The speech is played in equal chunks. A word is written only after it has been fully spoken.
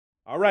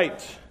All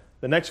right,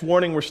 the next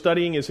warning we're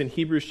studying is in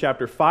Hebrews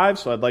chapter 5,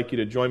 so I'd like you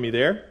to join me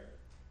there.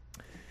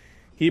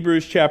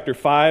 Hebrews chapter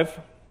 5.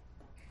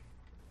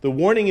 The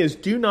warning is,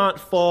 do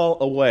not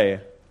fall away.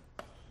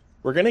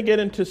 We're going to get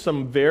into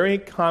some very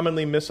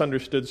commonly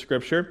misunderstood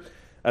scripture.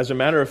 As a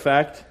matter of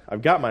fact,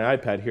 I've got my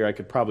iPad here. I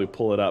could probably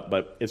pull it up,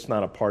 but it's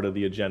not a part of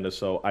the agenda,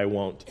 so I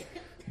won't.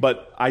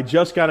 But I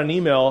just got an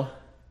email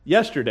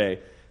yesterday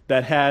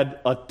that had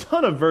a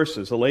ton of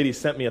verses. A lady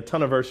sent me a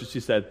ton of verses.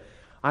 She said,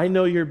 I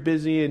know you're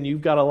busy and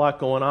you've got a lot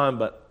going on,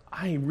 but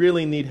I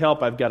really need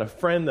help. I've got a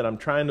friend that I'm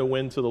trying to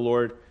win to the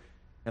Lord,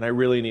 and I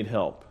really need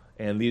help.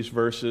 And these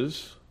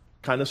verses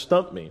kind of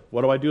stumped me.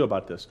 What do I do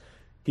about this?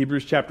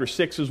 Hebrews chapter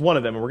 6 is one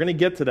of them, and we're going to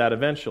get to that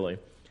eventually.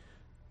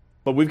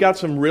 But we've got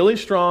some really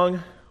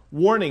strong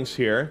warnings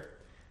here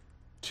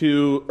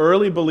to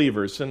early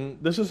believers,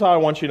 and this is how I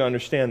want you to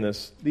understand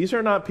this. These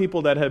are not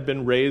people that have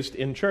been raised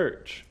in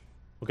church,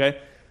 okay?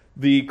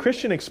 The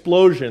Christian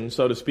explosion,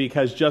 so to speak,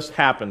 has just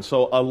happened.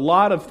 So a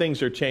lot of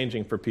things are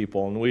changing for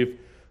people, and we've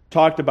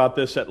talked about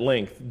this at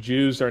length.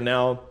 Jews are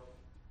now,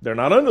 they're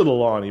not under the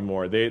law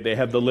anymore. They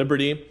have the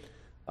liberty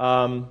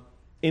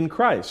in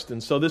Christ,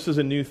 and so this is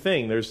a new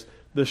thing. There's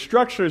the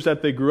structures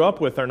that they grew up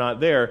with are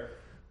not there,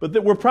 but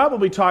that we're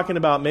probably talking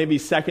about maybe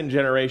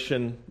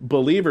second-generation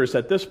believers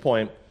at this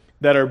point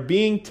that are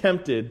being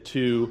tempted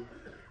to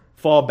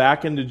fall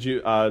back into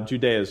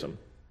Judaism.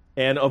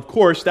 And of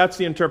course, that's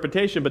the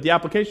interpretation, but the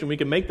application, we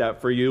can make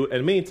that for you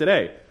and me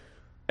today.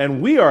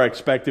 And we are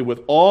expected,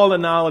 with all the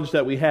knowledge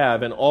that we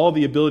have and all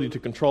the ability to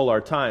control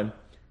our time,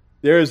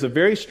 there is a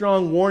very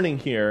strong warning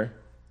here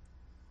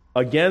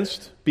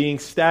against being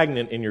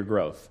stagnant in your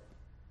growth.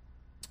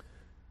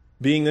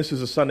 Being this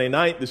is a Sunday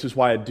night, this is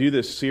why I do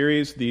this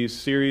series. These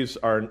series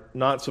are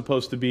not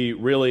supposed to be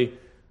really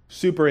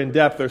super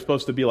in-depth. They're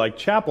supposed to be like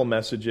chapel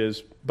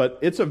messages, but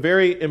it's a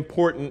very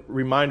important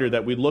reminder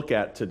that we look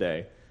at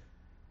today.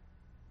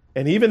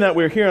 And even that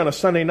we're here on a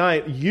Sunday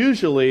night,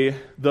 usually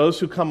those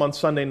who come on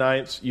Sunday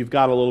nights, you've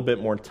got a little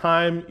bit more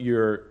time,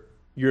 you're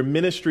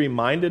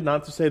ministry-minded,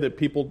 not to say that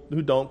people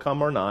who don't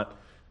come are not,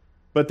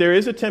 but there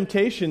is a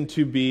temptation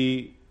to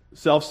be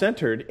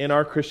self-centered in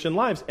our Christian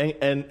lives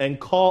and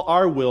call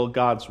our will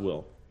God's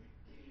will.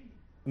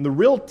 And the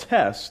real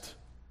test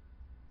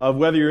of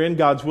whether you're in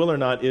God's will or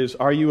not is,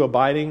 are you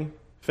abiding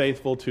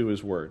faithful to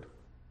His Word?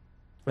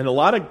 And a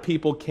lot of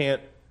people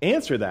can't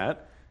answer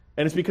that,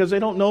 and it's because they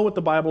don't know what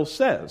the Bible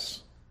says.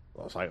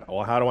 Well, it's like,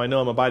 well, how do I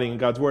know I'm abiding in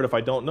God's Word if I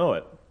don't know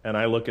it? And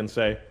I look and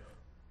say,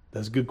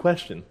 that's a good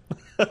question.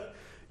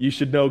 You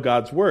should know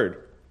God's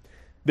Word.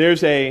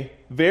 There's a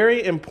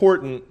very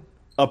important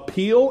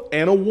appeal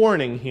and a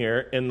warning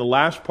here in the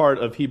last part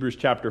of Hebrews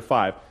chapter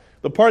 5.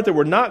 The part that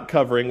we're not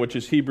covering, which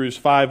is Hebrews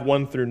 5,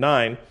 1 through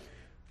 9,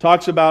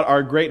 talks about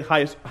our great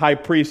high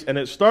priest, and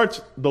it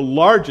starts the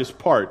largest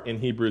part in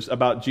Hebrews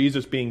about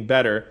Jesus being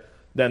better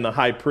than the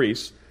high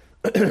priest.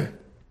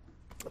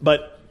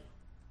 But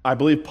I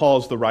believe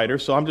Paul's the writer,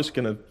 so I'm just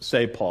going to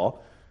say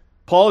Paul.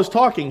 Paul is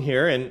talking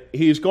here, and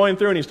he's going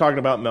through, and he's talking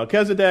about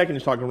Melchizedek, and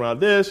he's talking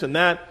about this and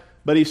that,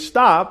 but he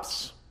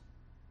stops,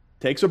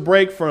 takes a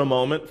break for a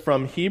moment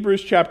from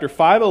Hebrews chapter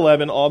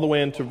 5:11 all the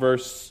way into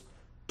verse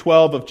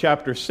 12 of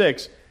chapter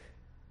 6,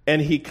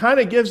 and he kind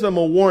of gives them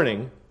a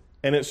warning,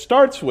 and it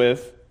starts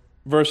with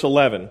verse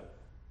 11.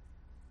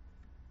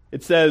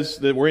 It says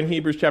that we're in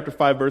Hebrews chapter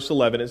 5, verse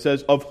 11. It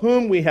says, of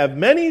whom we have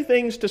many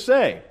things to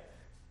say,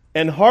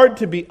 and hard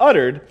to be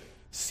uttered,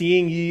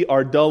 seeing ye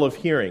are dull of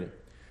hearing.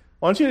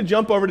 I want you to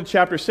jump over to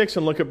chapter 6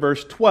 and look at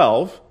verse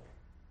 12.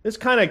 This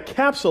kind of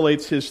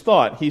encapsulates his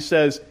thought. He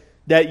says,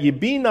 that ye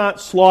be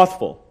not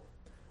slothful,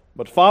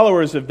 but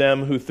followers of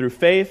them who through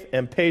faith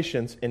and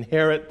patience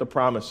inherit the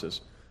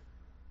promises.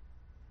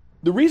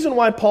 The reason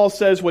why Paul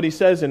says what he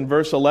says in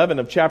verse 11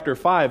 of chapter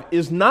 5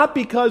 is not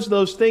because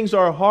those things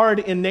are hard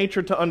in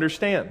nature to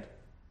understand.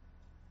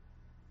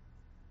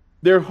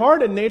 They're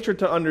hard in nature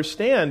to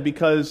understand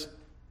because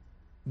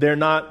they're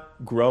not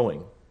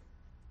growing.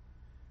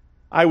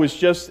 I was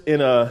just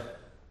in a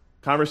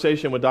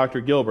conversation with Dr.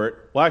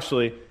 Gilbert. Well,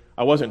 actually,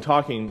 I wasn't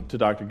talking to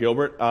Dr.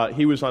 Gilbert.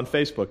 He was on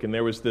Facebook, and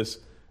there was this,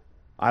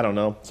 I don't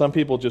know, some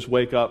people just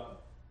wake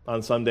up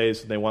on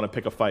Sundays and they want to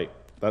pick a fight.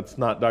 That's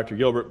not Dr.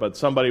 Gilbert, but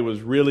somebody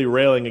was really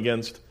railing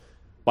against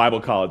Bible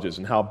colleges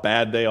and how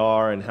bad they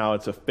are and how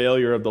it's a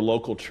failure of the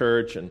local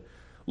church, and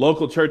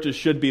local churches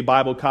should be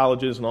Bible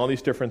colleges and all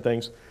these different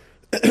things.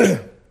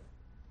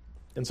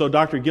 And so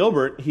Dr.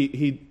 Gilbert,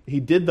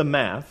 he did the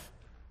math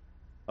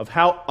of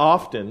how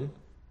often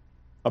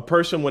a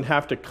person would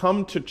have to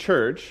come to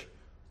church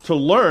to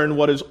learn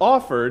what is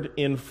offered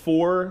in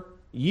 4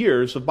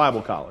 years of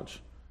Bible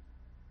college.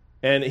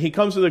 And he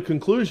comes to the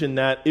conclusion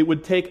that it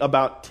would take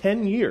about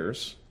 10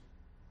 years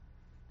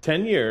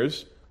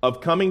of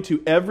coming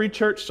to every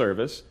church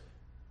service,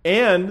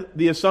 and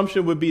the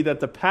assumption would be that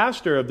the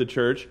pastor of the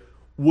church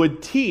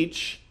would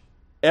teach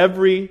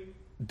every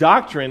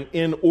doctrine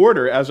in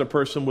order as a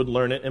person would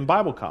learn it in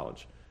Bible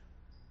college.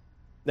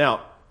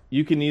 Now,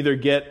 you can either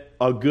get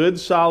a good,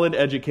 solid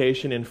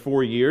education in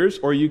 4 years,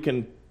 or you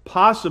can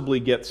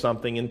possibly get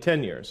something in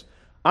 10 years.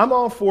 I'm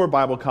all for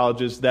Bible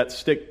colleges that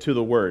stick to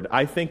the Word.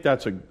 I think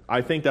that's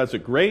a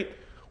great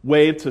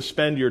way to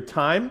spend your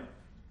time.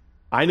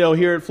 I know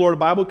here at Florida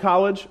Bible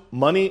College,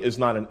 money is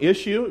not an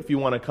issue. If you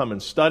want to come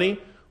and study,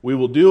 we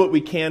will do what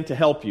we can to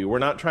help you. We're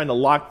not trying to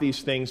lock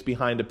these things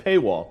behind a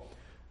paywall.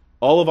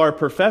 All of our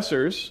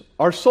professors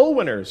are soul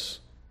winners,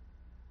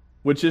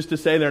 which is to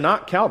say they're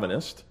not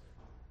Calvinist,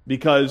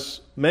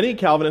 because many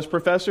Calvinist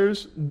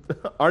professors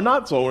are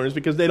not soul winners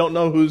because they don't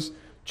know who's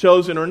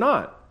chosen or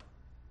not.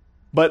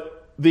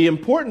 But the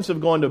importance of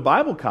going to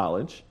Bible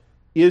college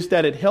is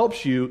that it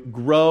helps you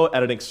grow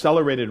at an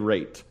accelerated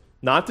rate.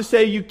 Not to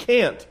say you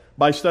can't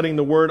by studying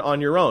the Word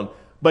on your own,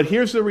 but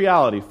here's the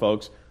reality,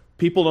 folks.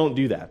 People don't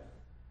do that.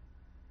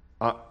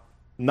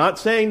 Not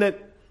saying that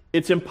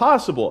it's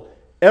impossible.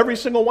 Every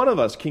single one of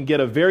us can get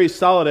a very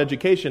solid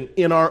education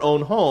in our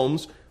own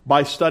homes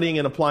by studying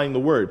and applying the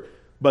Word.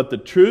 But the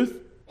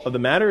truth of the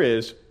matter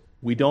is,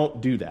 we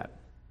don't do that.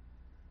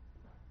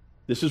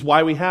 This is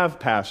why we have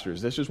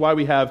pastors. This is why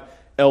we have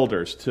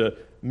elders to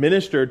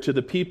minister to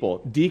the people,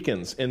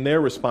 deacons in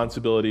their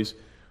responsibilities,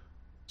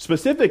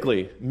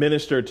 specifically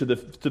minister to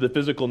the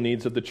physical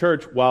needs of the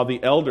church, while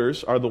the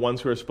elders are the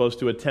ones who are supposed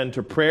to attend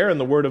to prayer and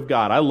the Word of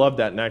God. I love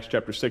that in Acts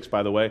chapter 6,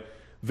 by the way.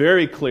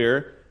 Very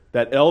clear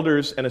that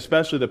elders, and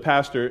especially the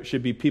pastor,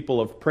 should be people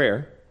of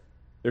prayer.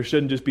 There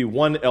shouldn't just be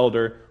one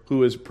elder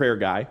who is a prayer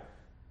guy.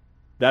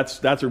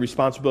 That's a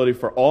responsibility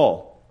for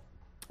all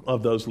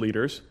of those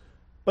leaders.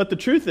 But the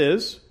truth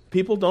is,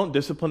 people don't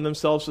discipline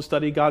themselves to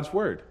study God's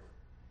Word.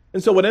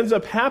 And so what ends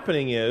up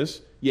happening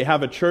is you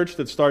have a church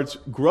that starts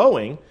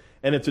growing,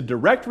 and it's a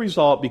direct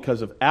result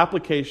because of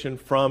application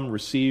from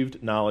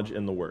received knowledge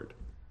in the Word.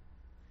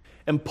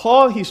 And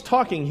Paul, he's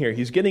talking here.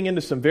 He's getting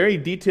into some very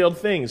detailed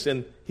things,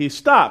 and he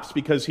stops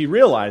because he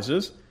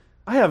realizes,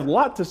 I have a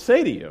lot to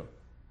say to you,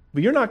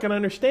 but you're not going to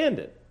understand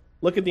it.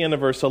 Look at the end of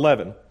verse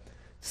 11.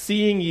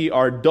 Seeing ye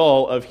are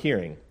dull of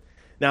hearing.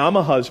 Now, I'm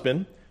a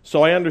husband,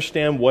 so I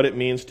understand what it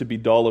means to be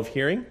dull of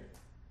hearing.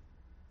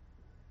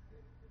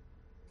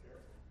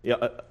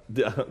 Yeah,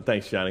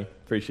 thanks, Johnny.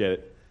 Appreciate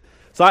it.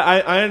 So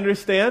I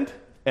understand,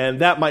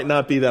 and that might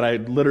not be that I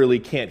literally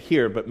can't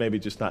hear, but maybe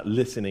just not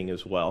listening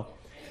as well.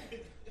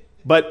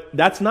 But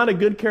that's not a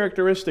good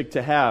characteristic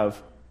to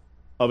have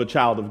of a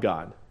child of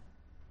God.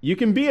 You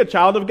can be a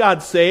child of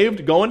God,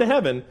 saved, going to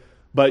heaven,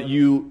 but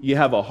you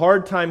have a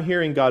hard time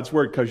hearing God's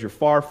Word because you're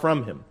far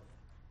from Him.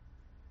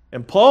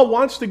 And Paul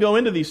wants to go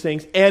into these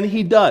things, and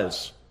he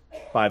does.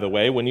 By the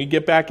way, when you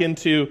get back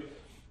into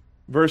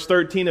verse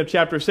 13 of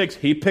chapter 6,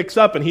 he picks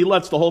up and he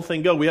lets the whole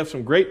thing go. We have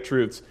some great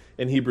truths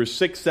in Hebrews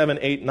 6, 7,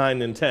 8,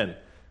 9, and 10.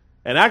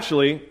 And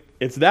actually,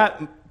 it's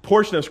that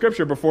portion of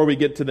Scripture before we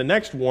get to the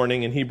next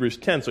warning in Hebrews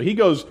 10. So he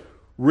goes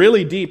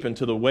really deep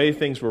into the way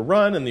things were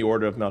run and the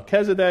order of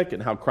Melchizedek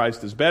and how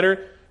Christ is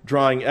better,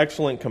 drawing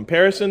excellent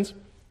comparisons.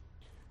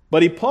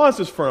 But he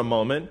pauses for a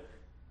moment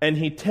and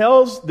he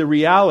tells the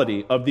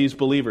reality of these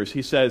believers.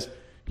 He says,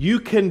 you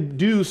can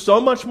do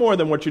so much more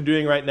than what you're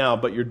doing right now,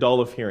 but you're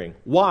dull of hearing.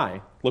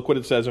 Why? Look what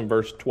it says in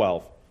verse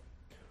 12.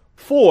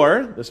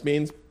 For, this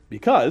means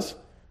because,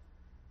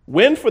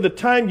 when for the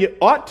time you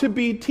ought to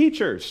be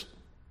teachers.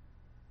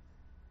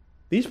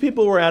 These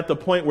people were at the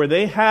point where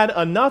they had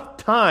enough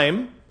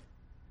time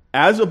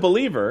as a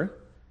believer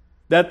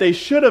that they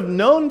should have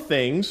known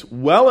things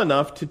well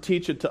enough to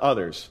teach it to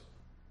others.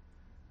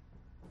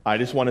 I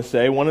just want to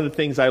say, one of the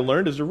things I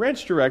learned as a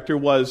ranch director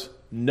was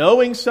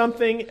knowing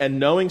something and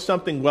knowing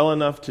something well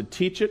enough to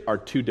teach it are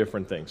two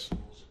different things.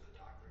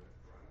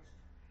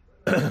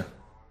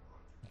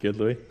 Good,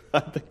 Louis? I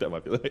think that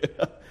might be Louis.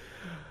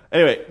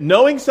 Anyway,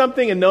 knowing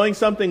something and knowing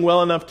something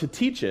well enough to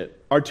teach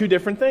it are two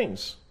different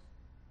things.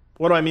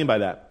 What do I mean by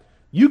that?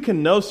 You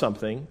can know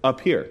something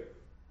up here.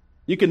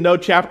 You can know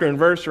chapter and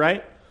verse,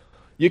 right?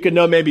 You can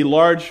know maybe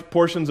large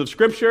portions of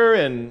Scripture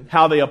and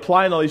how they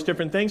apply and all these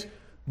different things.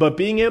 But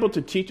being able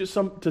to teach it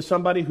to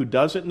somebody who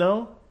doesn't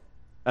know,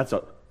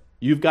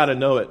 you've got to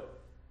know it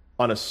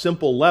on a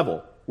simple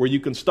level where you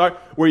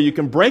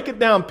can break it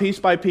down piece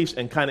by piece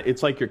and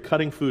it's like you're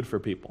cutting food for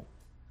people.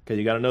 Okay,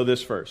 you got to know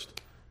this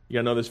first. You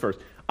got to know this first.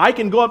 I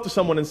can go up to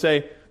someone and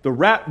say, the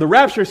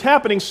rapture is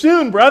happening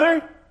soon,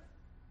 brother.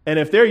 And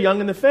if they're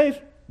young in the faith,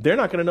 they're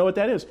not going to know what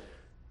that is.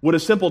 Would a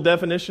simple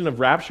definition of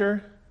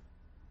rapture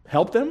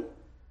help them?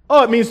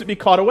 Oh, it means to be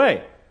caught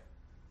away.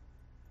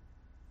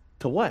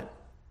 To what?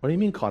 What do you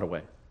mean caught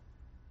away?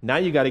 Now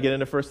you got to get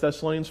into 1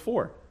 Thessalonians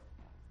 4.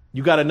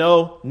 You got to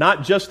know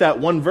not just that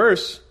one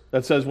verse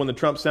that says when the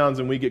trump sounds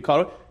and we get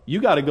caught away.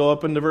 You got to go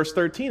up into verse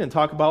 13 and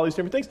talk about all these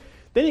different things.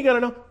 Then you got to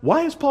know,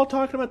 why is Paul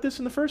talking about this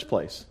in the first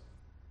place?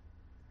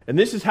 And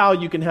this is how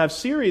you can have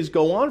series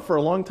go on for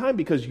a long time,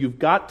 because you've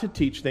got to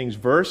teach things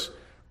verse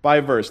by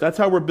verse. That's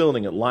how we're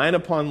building it, line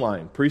upon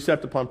line,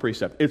 precept upon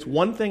precept. It's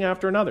one thing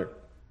after another.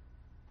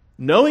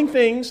 Knowing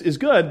things is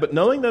good, but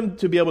knowing them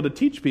to be able to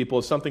teach people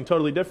is something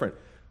totally different.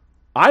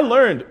 I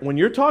learned when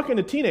you're talking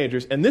to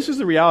teenagers, and this is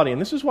the reality, and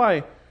this is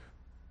why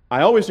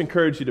I always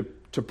encourage you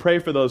to pray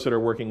for those that are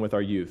working with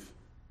our youth,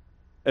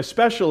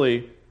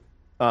 especially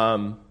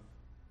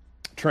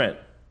Trent.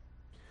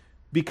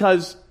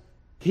 Because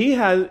he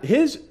has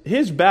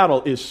his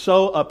battle is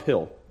so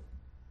uphill.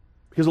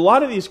 Because a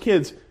lot of these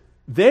kids,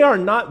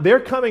 they're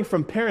coming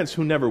from parents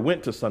who never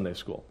went to Sunday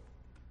school.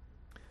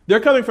 They're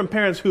coming from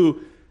parents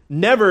who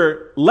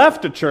never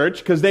left a church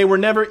because they were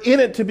never in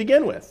it to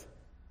begin with.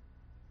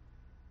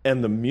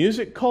 And the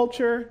music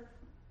culture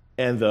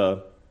and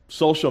the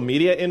social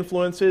media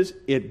influences,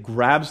 it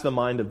grabs the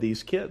mind of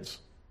these kids.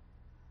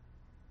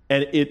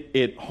 And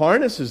it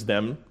harnesses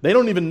them. They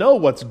don't even know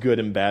what's good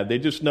and bad. They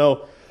just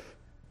know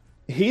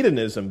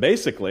hedonism,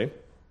 basically.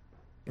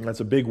 And that's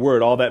a big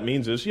word. All that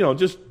means is,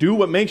 just do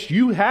what makes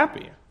you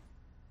happy.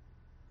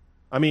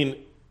 I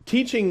mean,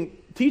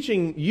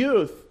 teaching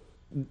youth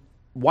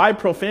why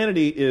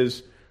profanity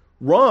is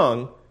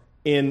wrong.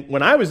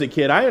 When I was a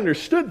kid, I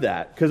understood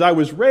that because I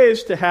was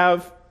raised to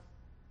have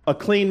a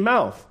clean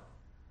mouth.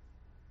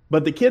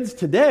 But the kids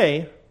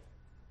today,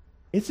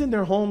 it's in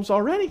their homes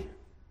already.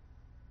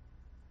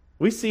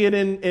 We see it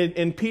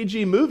in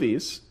PG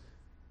movies.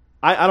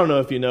 I don't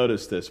know if you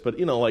noticed this, but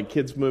like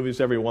kids'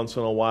 movies, every once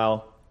in a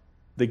while,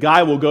 the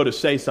guy will go to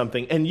say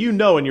something, and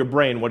in your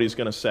brain what he's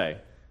going to say.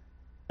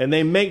 And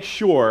they make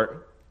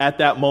sure at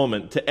that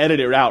moment to edit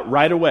it out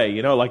right away,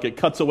 like it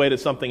cuts away to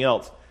something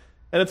else.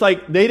 And it's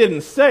like they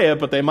didn't say it,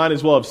 but they might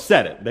as well have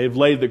said it. They've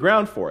laid the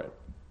ground for it.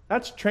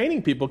 That's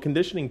training people,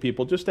 conditioning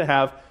people just to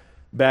have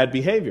bad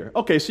behavior.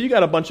 Okay, so you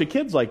got a bunch of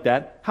kids like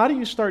that. How do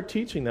you start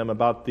teaching them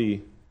about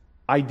the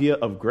idea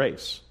of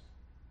grace?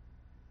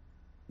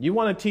 You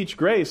want to teach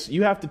grace,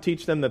 you have to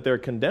teach them that they're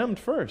condemned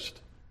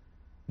first.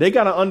 They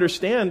got to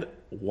understand,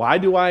 why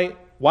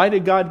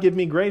did God give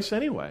me grace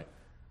anyway?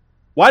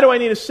 Why do I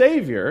need a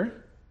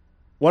Savior?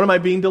 What am I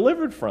being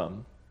delivered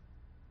from?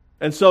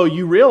 And so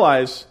you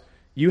realize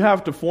you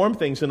have to form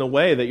things in a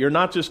way that you're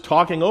not just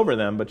talking over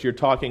them, but you're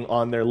talking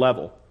on their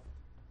level.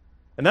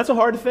 And that's a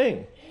hard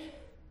thing.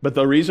 But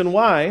the reason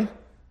why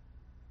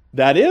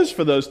that is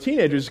for those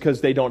teenagers is because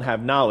they don't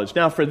have knowledge.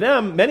 Now for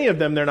them, many of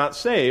them, they're not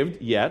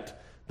saved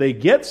yet. They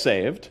get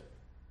saved,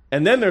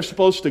 and then they're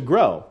supposed to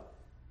grow.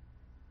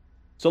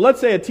 So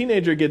let's say a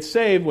teenager gets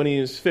saved when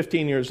he's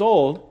 15 years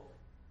old,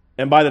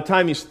 and by the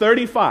time he's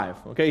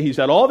 35, okay, he's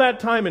had all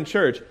that time in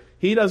church,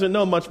 he doesn't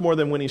know much more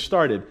than when he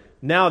started.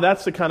 Now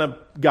that's the kind of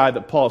guy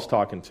that Paul's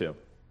talking to.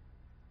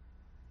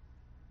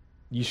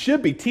 You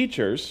should be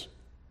teachers.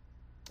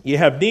 You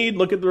have need,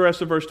 look at the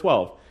rest of verse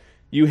 12.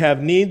 You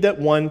have need that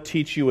one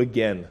teach you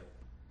again.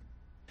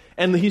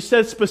 And he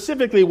says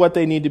specifically what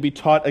they need to be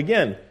taught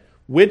again,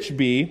 which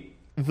be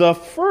the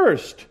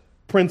first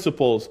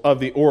principles of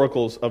the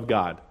oracles of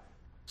God.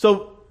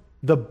 So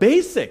the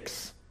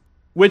basics,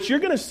 which you're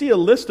going to see a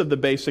list of the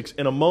basics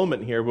in a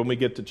moment here when we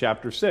get to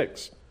chapter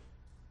 6.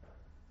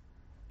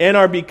 And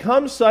are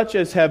become such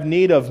as have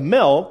need of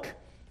milk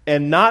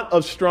and not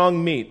of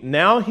strong meat.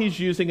 Now he's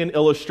using an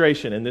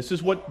illustration, and this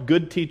is what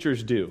good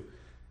teachers do.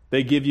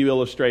 They give you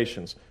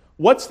illustrations.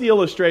 What's the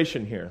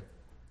illustration here?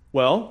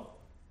 Well,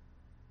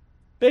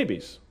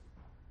 babies.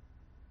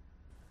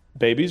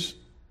 Babies,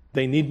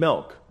 they need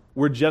milk.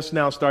 We're just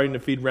now starting to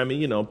feed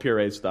Remy,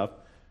 puree stuff.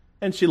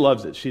 And she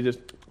loves it. She just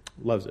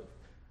loves it.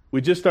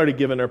 We just started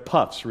giving her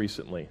puffs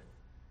recently.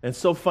 And it's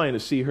so funny to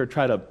see her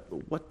try to,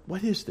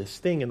 what is this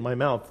thing in my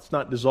mouth? It's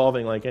not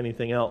dissolving like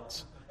anything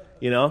else,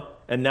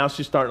 And now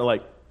she's starting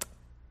to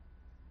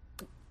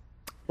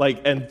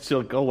and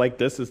she'll go like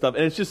this and stuff.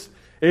 And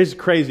it's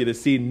crazy to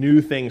see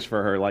new things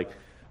for her.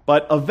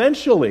 But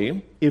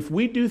eventually, if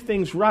we do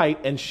things right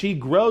and she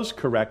grows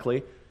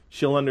correctly,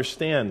 she'll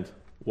understand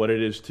what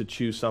it is to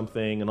chew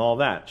something and all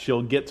that.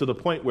 She'll get to the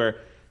point where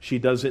she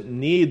doesn't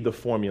need the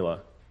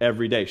formula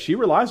every day. She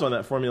relies on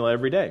that formula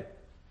every day.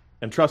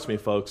 And trust me,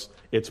 folks,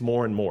 it's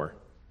more and more.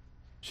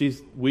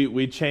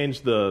 We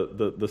changed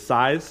the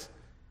size,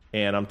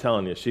 and I'm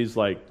telling you, she's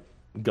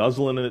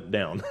guzzling it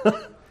down.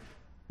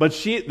 But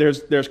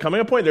there's coming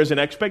a point, there's an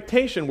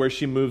expectation where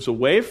she moves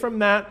away from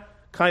that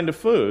kind of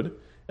food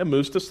and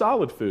moves to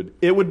solid food.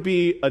 It would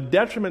be a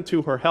detriment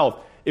to her health.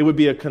 It would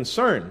be a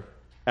concern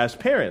as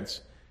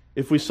parents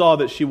if we saw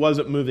that she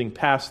wasn't moving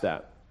past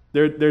that.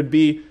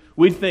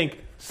 We'd think,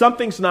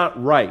 something's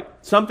not right.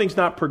 Something's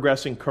not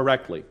progressing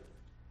correctly.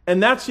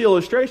 And that's the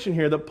illustration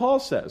here that Paul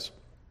says.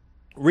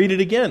 Read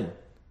it again.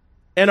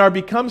 And are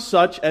become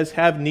such as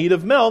have need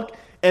of milk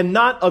and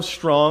not of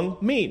strong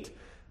meat.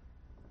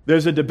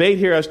 There's a debate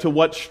here as to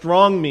what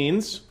strong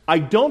means. I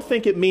don't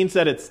think it means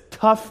that it's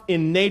tough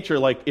in nature,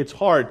 like it's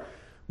hard,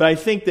 but I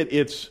think that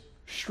it's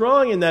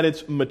strong in that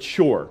it's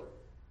mature.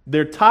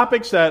 They're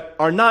topics that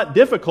are not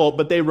difficult,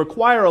 but they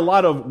require a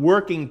lot of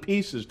working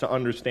pieces to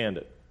understand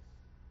it.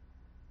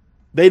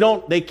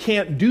 They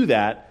can't do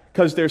that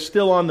because they're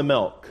still on the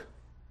milk.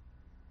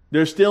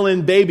 They're still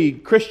in baby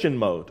Christian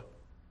mode.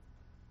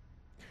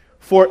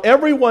 For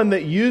everyone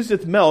that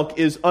useth milk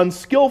is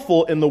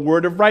unskillful in the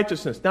word of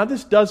righteousness. Now,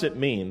 this doesn't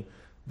mean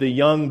the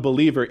young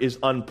believer is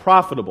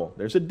unprofitable.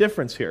 There's a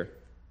difference here.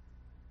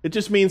 It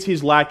just means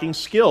he's lacking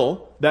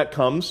skill that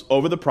comes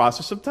over the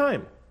process of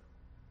time.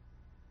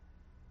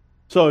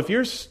 So if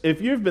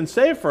you've been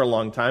saved for a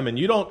long time and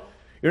you're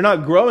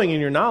not growing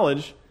in your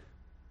knowledge,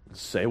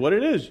 say what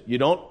it is.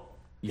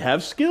 You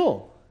have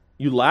skill.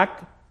 You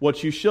lack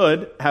what you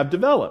should have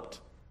developed.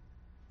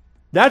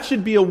 That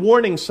should be a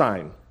warning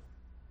sign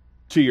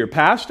to your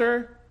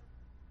pastor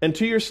and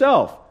to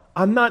yourself.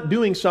 I'm not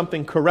doing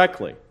something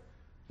correctly.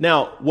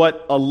 Now,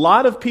 what a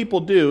lot of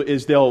people do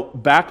is they'll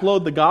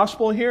backload the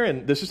gospel here,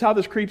 and this is how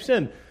this creeps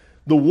in.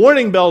 The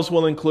warning bells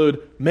will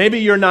include,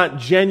 maybe you're not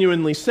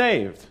genuinely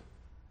saved.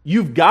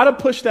 You've got to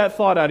push that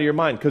thought out of your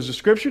mind because the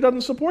Scripture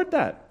doesn't support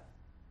that.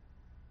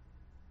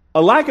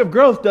 A lack of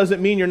growth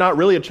doesn't mean you're not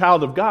really a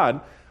child of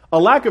God. A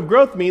lack of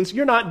growth means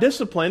you're not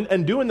disciplined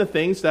and doing the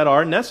things that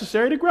are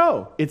necessary to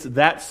grow. It's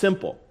that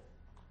simple.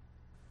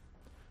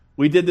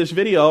 We did this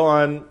video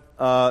on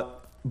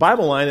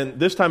Bible Line, and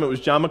this time it was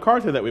John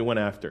MacArthur that we went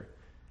after.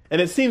 And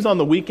it seems on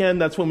the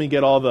weekend, that's when we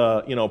get all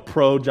the,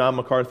 pro John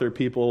MacArthur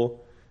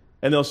people,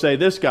 and they'll say,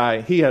 this guy,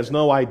 he has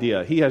no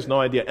idea. He has no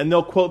idea. And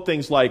they'll quote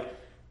things like,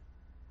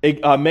 I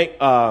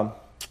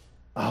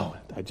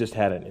just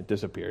had it, it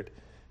disappeared.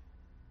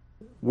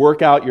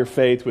 Work out your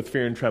faith with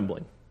fear and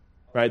trembling.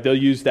 Right? They'll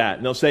use that.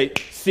 And they'll say,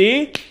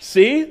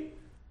 see?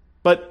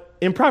 But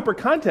in proper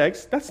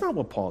context, that's not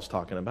what Paul's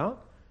talking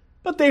about.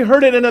 But they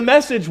heard it in a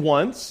message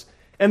once,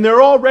 and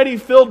they're already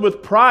filled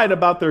with pride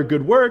about their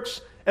good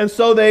works, and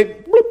so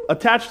they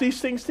attach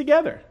these things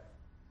together.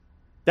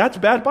 That's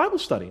bad Bible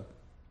study.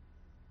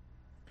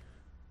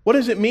 What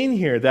does it mean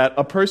here that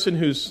a person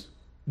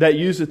that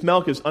useth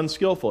milk is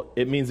unskillful?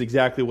 It means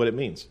exactly what it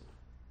means.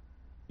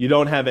 You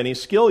don't have any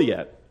skill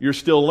yet. You're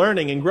still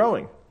learning and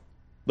growing.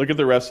 Look at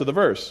the rest of the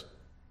verse.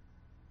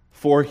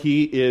 For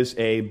he is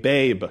a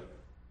babe. And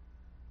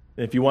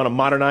if you want to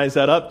modernize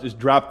that up, just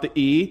drop the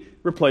E,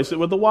 replace it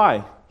with the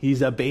Y.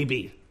 He's a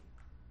baby.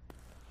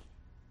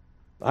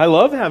 I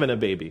love having a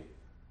baby.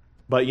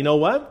 But you know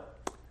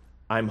what?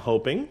 I'm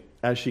hoping,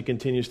 as she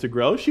continues to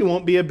grow, she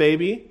won't be a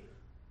baby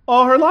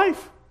all her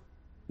life.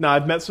 Now,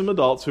 I've met some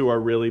adults who are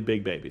really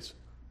big babies.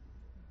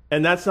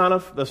 And that's not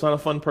a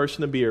fun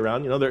person to be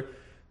around.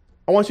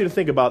 I want you to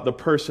think about the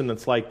person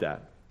that's like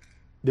that.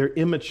 They're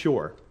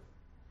immature.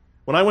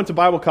 When I went to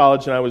Bible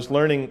college and I was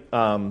learning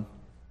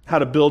how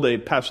to build a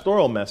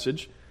pastoral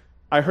message,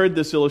 I heard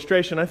this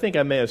illustration. I think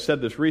I may have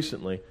said this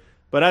recently.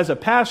 But as a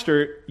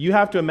pastor, you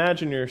have to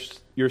imagine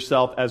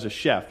yourself as a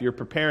chef. You're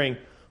preparing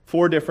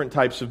 4 different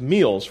types of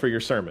meals for your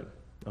sermon.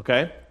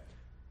 Okay?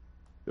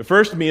 The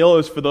first meal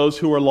is for those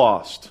who are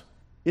lost.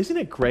 Isn't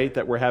it great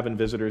that we're having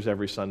visitors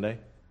every Sunday?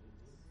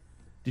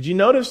 Did you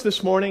notice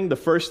this morning the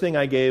first thing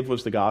I gave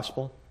was the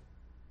gospel?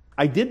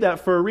 I did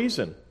that for a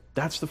reason.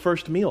 That's the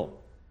first meal.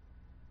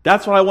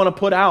 That's what I want to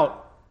put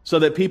out so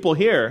that people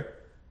hear,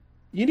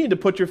 you need to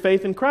put your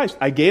faith in Christ.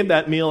 I gave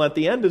that meal at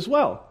the end as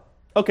well.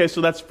 Okay,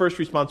 so that's the first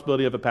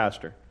responsibility of a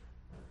pastor.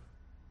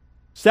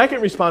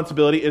 Second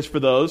responsibility is for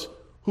those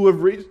who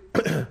have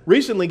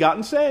recently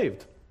gotten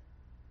saved.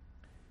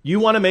 You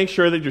want to make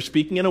sure that you're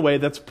speaking in a way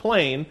that's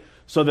plain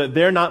so that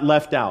they're not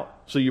left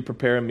out. So you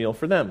prepare a meal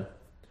for them.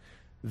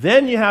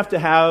 Then you have to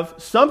have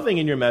something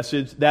in your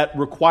message that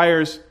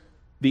requires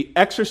the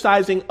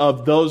exercising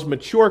of those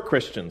mature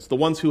Christians, the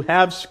ones who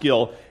have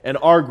skill and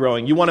are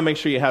growing. You want to make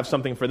sure you have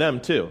something for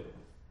them too.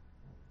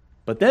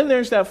 But then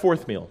there's that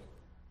fourth meal.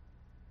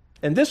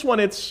 And this one,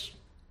 it's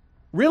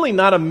really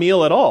not a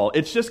meal at all.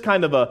 It's just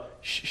kind of a,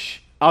 shh,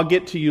 I'll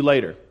get to you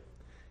later.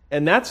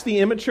 And that's the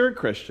immature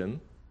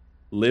Christian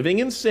living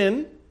in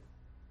sin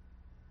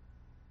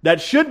that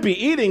should be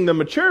eating the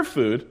mature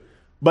food,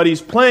 but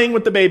he's playing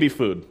with the baby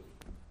food.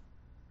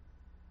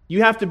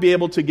 You have to be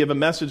able to give a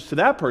message to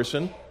that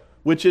person,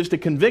 which is to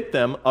convict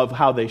them of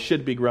how they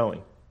should be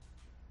growing.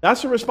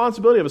 That's the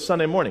responsibility of a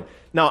Sunday morning.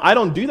 Now, I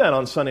don't do that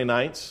on Sunday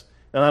nights,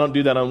 and I don't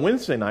do that on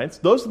Wednesday nights.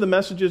 These are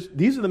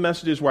the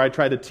messages where I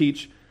try to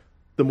teach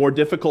the more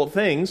difficult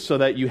things so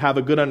that you have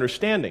a good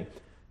understanding.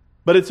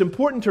 But it's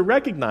important to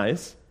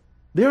recognize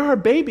there are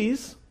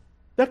babies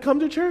that come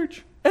to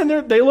church, and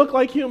they look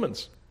like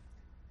humans.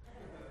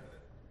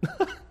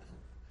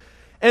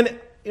 And,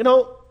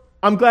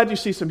 I'm glad you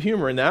see some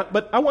humor in that,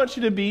 but I want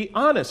you to be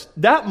honest.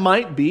 That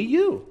might be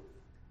you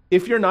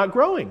if you're not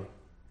growing.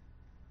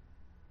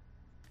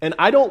 And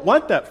I don't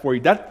want that for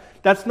you.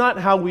 That's not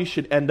how we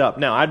should end up.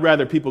 Now, I'd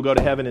rather people go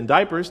to heaven in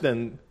diapers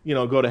than,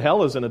 go to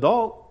hell as an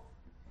adult.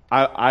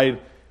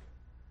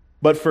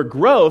 But for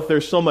growth,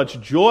 there's so much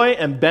joy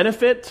and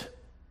benefit.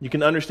 You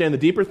can understand the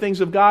deeper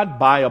things of God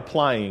by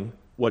applying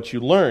what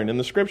you learn in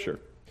the Scripture.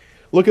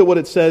 Look at what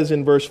it says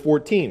in verse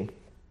 14.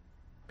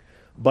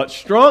 But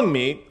strong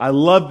meat, I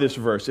love this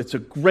verse. It's a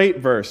great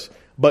verse.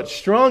 But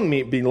strong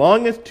meat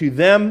belongeth to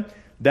them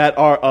that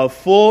are of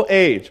full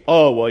age.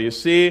 Oh, well, you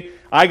see,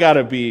 I got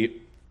to be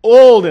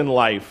old in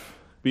life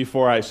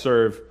before I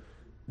serve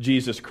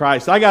Jesus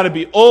Christ. I got to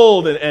be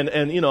old and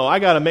I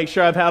got to make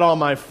sure I've had all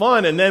my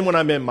fun, and then when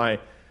I'm in my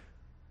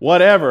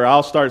whatever,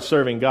 I'll start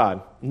serving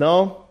God.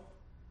 No.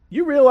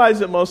 You realize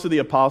that most of the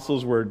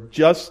apostles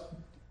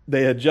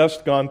they had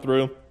just gone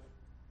through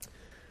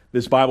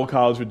this Bible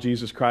college with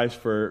Jesus Christ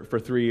for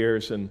 3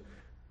 years, and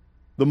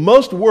the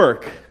most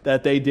work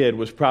that they did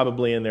was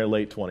probably in their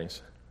late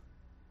 20s.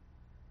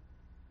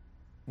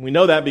 We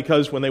know that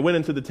because when they went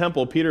into the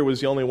temple, Peter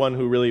was the only one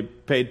who really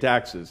paid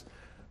taxes.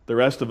 The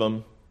rest of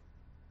them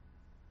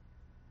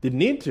didn't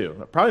need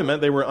to. It probably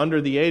meant they were under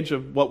the age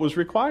of what was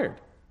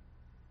required.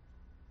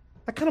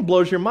 That kind of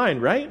blows your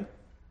mind, right?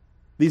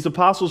 These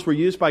apostles were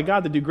used by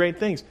God to do great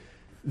things.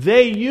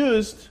 They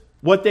used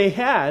what they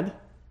had,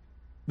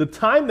 the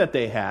time that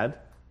they had,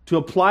 to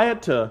apply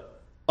it to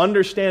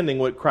understanding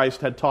what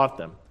Christ had taught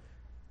them.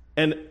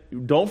 And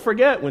don't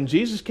forget, when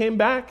Jesus came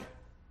back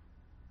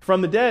from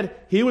the dead,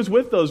 he was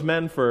with those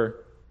men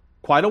for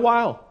quite a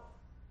while.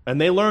 And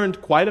they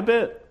learned quite a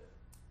bit.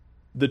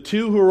 The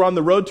two who were on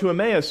the road to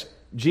Emmaus,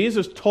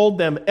 Jesus told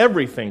them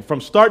everything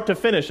from start to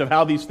finish of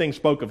how these things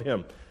spoke of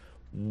him.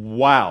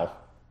 Wow.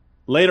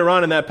 Later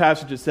on in that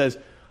passage it says,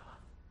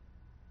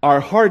 our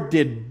heart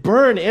did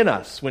burn in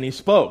us when he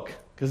spoke,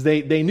 because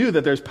they knew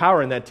that there's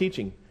power in that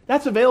teaching.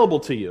 That's available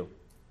to you.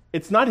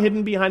 It's not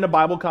hidden behind a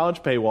Bible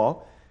college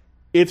paywall.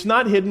 It's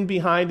not hidden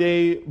behind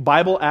a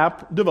Bible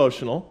app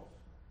devotional.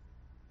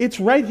 It's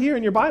right here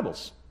in your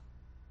Bibles.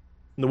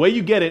 And the way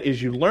you get it is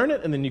you learn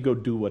it and then you go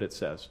do what it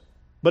says.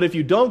 But if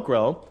you don't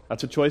grow,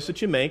 that's a choice that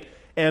you make.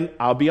 And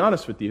I'll be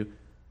honest with you,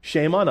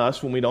 shame on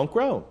us when we don't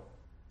grow.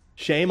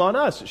 Shame on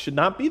us. It should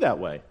not be that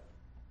way.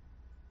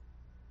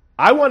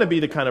 I want to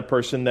be the kind of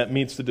person that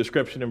meets the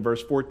description in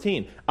verse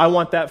 14. I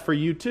want that for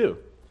you too.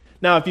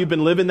 Now, if you've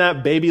been living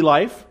that baby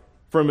life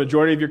for a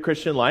majority of your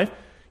Christian life,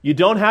 you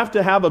don't have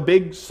to have a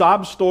big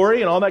sob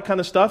story and all that kind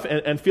of stuff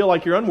and feel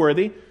like you're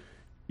unworthy.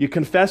 You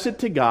confess it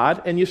to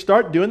God and you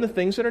start doing the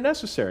things that are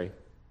necessary.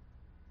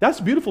 That's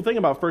the beautiful thing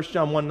about 1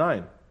 John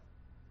 1:9.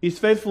 He's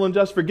faithful and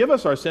just, forgive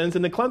us our sins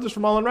and to cleanse us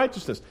from all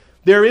unrighteousness.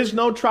 There is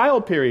no trial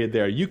period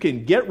there. You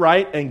can get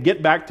right and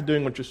get back to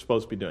doing what you're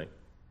supposed to be doing.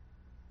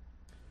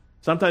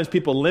 Sometimes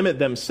people limit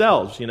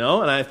themselves, and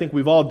I think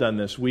we've all done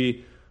this.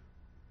 We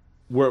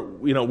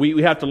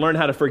have to learn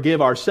how to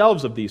forgive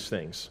ourselves of these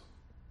things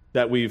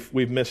that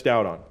we've missed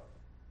out on.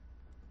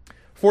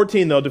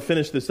 14, though, to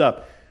finish this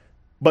up.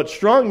 But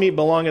strong meat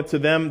belongeth to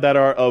them that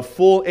are of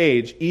full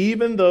age,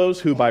 even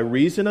those who by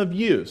reason of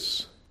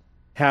use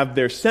have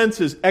their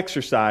senses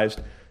exercised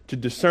to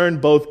discern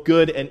both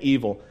good and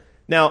evil.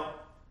 Now,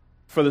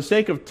 for the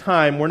sake of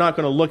time, we're not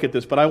going to look at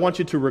this, but I want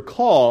you to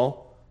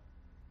recall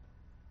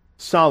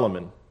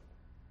Solomon.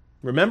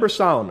 Remember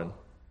Solomon.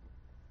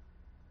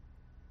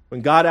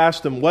 When God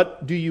asked him,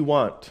 what do you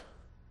want?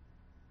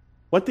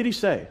 What did he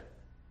say?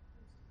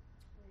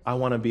 I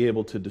want to be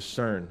able to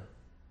discern.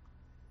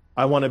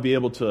 I want to be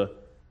able to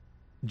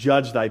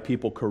judge thy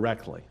people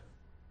correctly.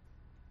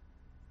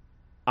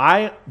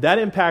 That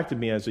impacted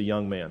me as a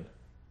young man.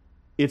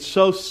 It's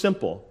so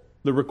simple.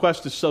 The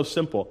request is so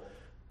simple.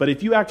 But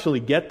if you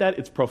actually get that,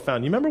 it's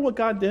profound. You remember what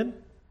God did?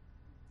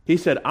 He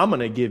said, I'm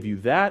going to give you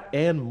that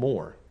and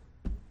more.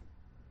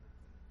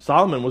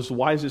 Solomon was the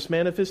wisest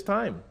man of his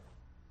time.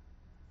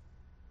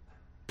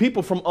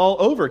 People from all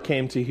over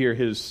came to hear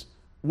his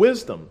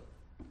wisdom.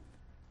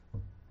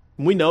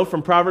 We know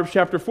from Proverbs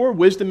chapter 4,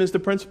 wisdom is the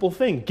principal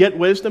thing. Get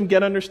wisdom,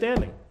 get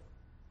understanding.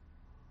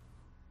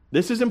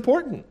 This is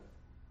important.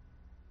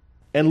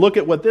 And look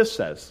at what this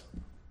says.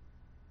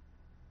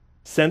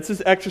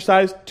 Senses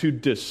exercised to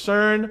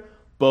discern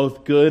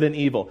both good and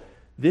evil.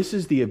 This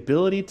is the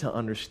ability to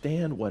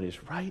understand what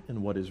is right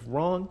and what is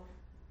wrong.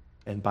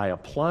 And by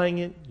applying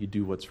it, you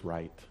do what's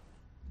right.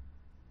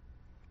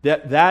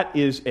 That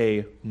is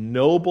a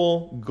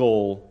noble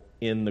goal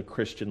in the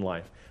Christian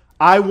life.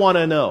 I want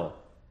to know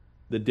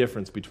the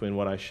difference between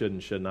what I should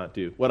and should not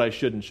do, what I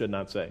should and should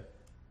not say.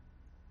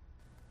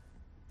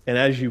 And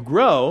as you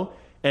grow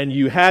and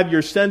you have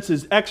your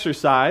senses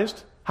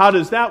exercised, how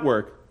does that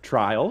work?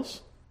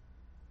 Trials.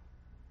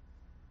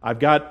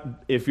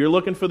 If you're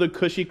looking for the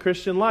cushy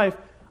Christian life,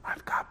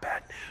 I've got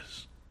bad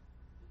news.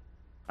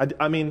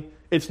 I mean,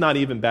 it's not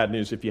even bad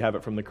news if you have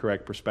it from the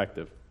correct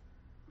perspective.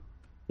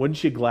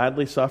 Wouldn't you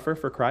gladly suffer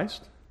for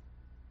Christ?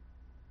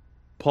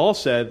 Paul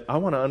said, I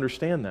want to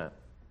understand that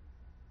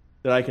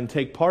I can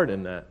take part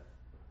in that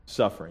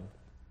suffering.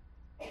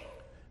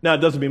 Now, it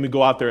doesn't mean we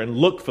go out there and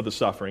look for the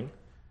suffering.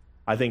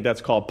 I think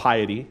that's called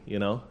piety,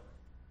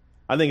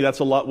 I think that's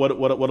a lot what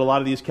a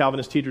lot of these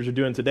Calvinist teachers are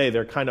doing today.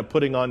 They're kind of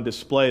putting on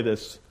display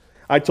this.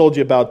 I told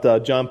you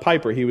about John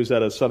Piper. He was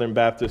at a Southern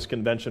Baptist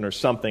convention or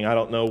something. I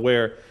don't know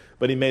where.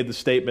 But he made the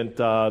statement,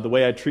 the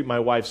way I treat my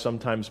wife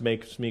sometimes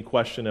makes me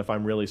question if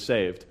I'm really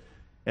saved.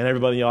 And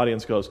everybody in the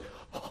audience goes,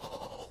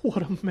 oh,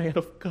 what a man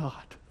of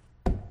God.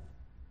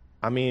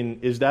 I mean,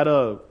 is that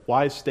a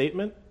wise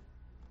statement?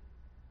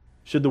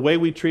 Should the way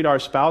we treat our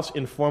spouse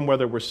inform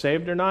whether we're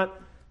saved or not?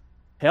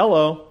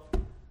 Hello.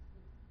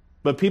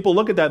 But people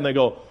look at that and they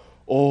go,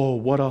 oh,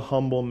 what a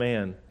humble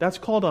man. That's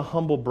called a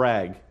humble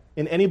brag.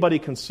 And anybody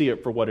can see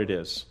it for what it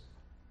is.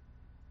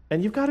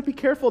 And you've got to be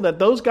careful that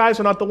those guys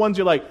are not the ones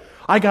you're like,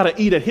 I got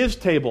to eat at his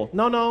table.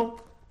 No,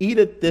 eat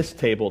at this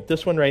table,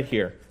 this one right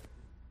here.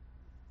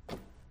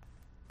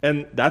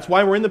 And that's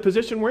why we're in the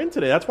position we're in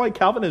today. That's why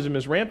Calvinism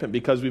is rampant,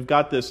 because we've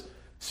got this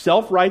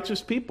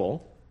self-righteous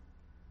people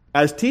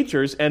as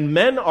teachers, and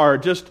men are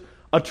just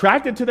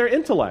attracted to their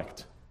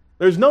intellect.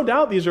 There's no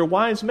doubt these are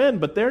wise men,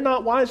 but they're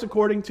not wise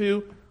according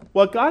to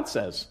what God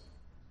says.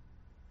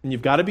 And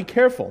you've got to be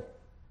careful.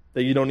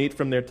 that you don't eat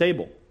from their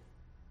table.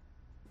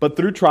 But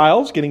through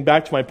trials, getting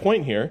back to my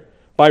point here,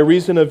 by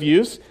reason of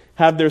use,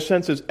 have their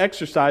senses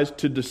exercised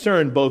to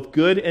discern both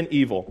good and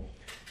evil.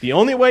 The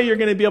only way you're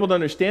going to be able to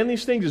understand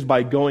these things is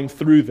by going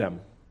through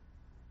them.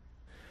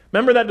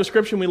 Remember that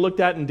description we looked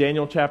at in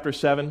Daniel chapter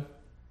 7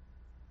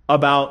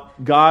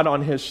 about God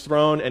on his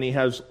throne and he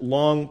has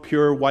long,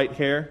 pure white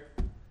hair?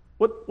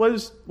 What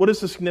is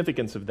the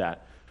significance of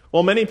that?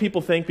 Well, many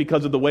people think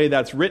because of the way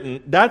that's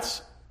written,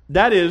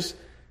 that is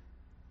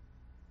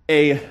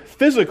a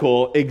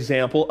physical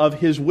example of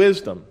his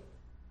wisdom.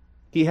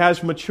 He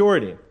has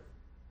maturity.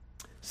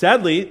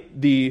 Sadly,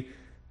 the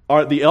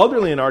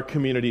elderly in our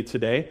community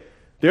today,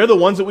 they're the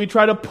ones that we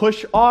try to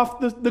push off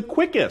the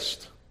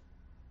quickest.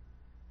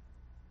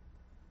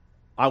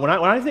 When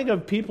I think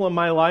of people in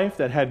my life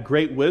that had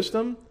great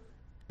wisdom,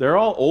 they're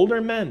all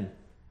older men.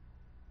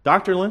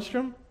 Dr.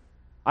 Lindstrom,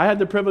 I had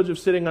the privilege of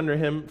sitting under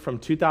him from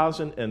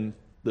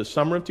the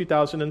summer of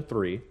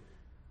 2003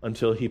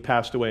 until he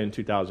passed away in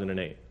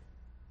 2008.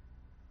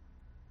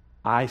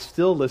 I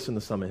still listen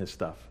to some of his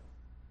stuff.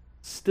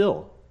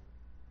 Still.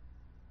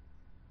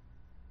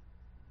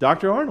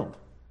 Dr. Arnold,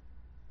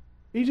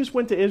 he just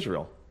went to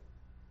Israel.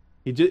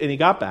 And he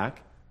got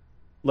back,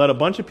 led a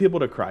bunch of people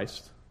to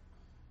Christ.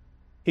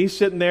 He's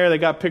sitting there, they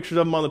got pictures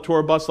of him on the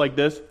tour bus like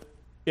this,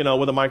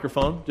 with a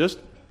microphone, just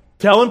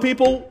telling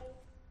people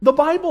the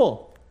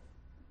Bible.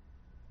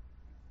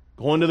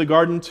 Going to the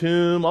garden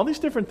tomb, all these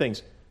different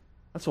things.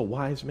 That's a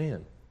wise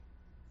man.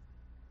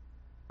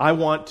 I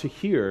want to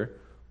hear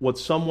what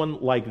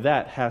someone like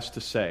that has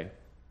to say.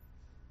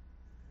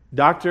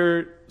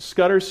 Dr.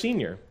 Scudder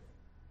Sr.,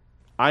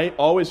 I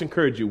always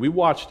encourage you, we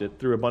watched it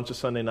through a bunch of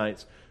Sunday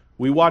nights.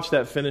 We watched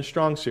that Finish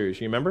Strong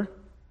series, you remember?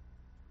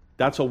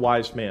 That's a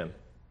wise man.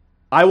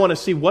 I want to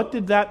see what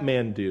did that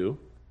man do,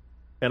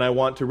 and I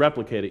want to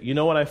replicate it. You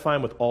know what I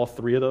find with all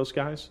three of those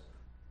guys?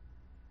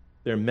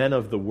 They're men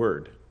of the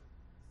Word.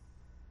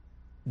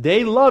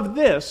 They love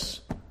this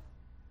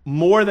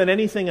more than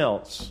anything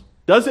else.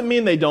 Doesn't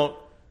mean they don't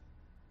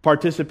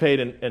participate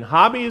in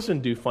hobbies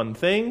and do fun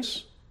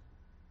things.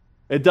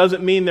 It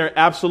doesn't mean they're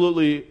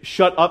absolutely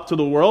shut up to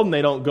the world and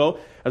they don't go.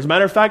 As a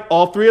matter of fact,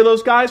 all three of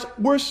those guys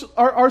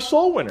are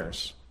soul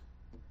winners.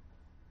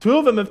 Two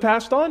of them have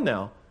passed on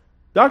now.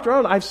 Dr.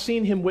 Arnold, I've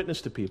seen him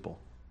witness to people.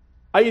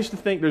 I used to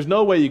think there's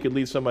no way you could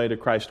lead somebody to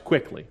Christ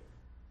quickly.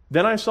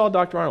 Then I saw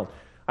Dr. Arnold.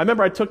 I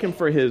remember I took him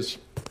for his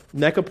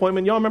neck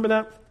appointment. Y'all remember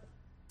that?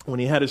 When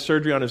he had his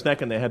surgery on his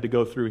neck and they had to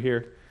go through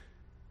here.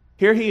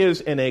 Here he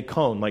is in a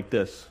cone like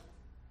this,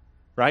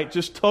 right?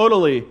 Just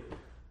totally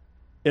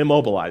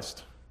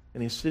immobilized.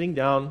 And he's sitting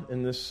down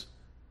in this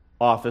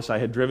office. I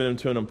had driven him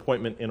to an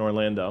appointment in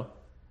Orlando.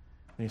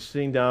 And he's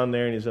sitting down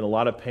there and he's in a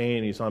lot of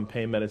pain. He's on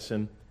pain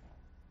medicine.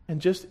 And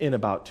just in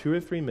about 2 or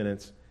 3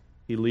 minutes,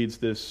 he leads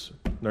this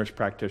nurse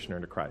practitioner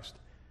to Christ.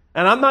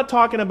 And I'm not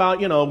talking about,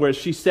 where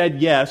she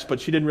said yes, but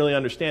she didn't really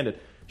understand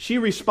it. She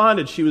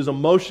responded. She was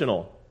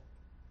emotional.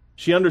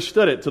 She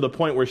understood it to the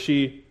point where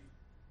she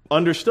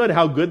understood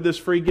how good this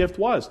free gift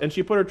was. And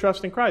she put her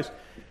trust in Christ.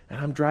 And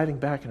I'm driving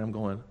back and I'm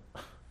going,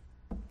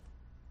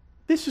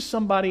 this is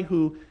somebody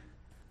who,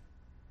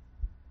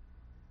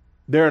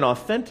 they're an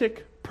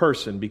authentic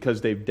person because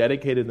they've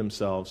dedicated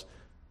themselves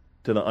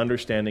to the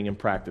understanding and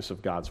practice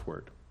of God's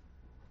Word.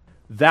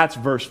 That's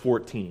verse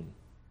 14.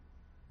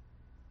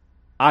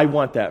 I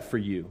want that for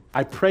you.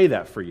 I pray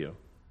that for you.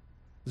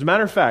 As a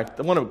matter of fact,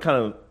 I want to kind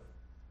of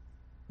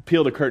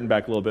peel the curtain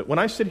back a little bit. When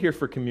I sit here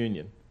for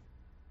communion,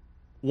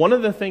 one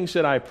of the things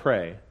that I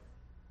pray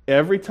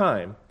every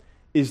time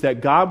is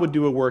that God would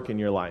do a work in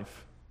your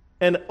life.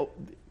 And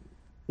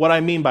what I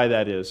mean by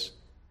that is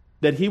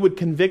that He would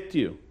convict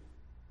you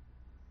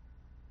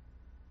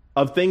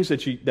of things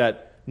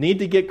that need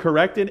to get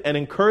corrected and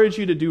encourage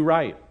you to do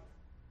right.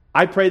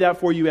 I pray that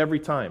for you every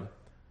time.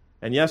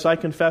 And yes, I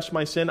confess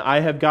my sin. I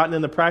have gotten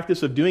in the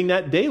practice of doing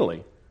that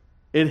daily.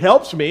 It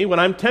helps me when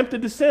I'm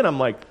tempted to sin. I'm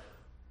like,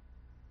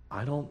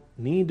 I don't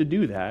need to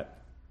do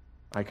that.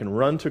 I can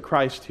run to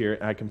Christ here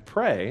and I can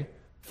pray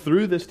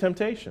through this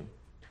temptation.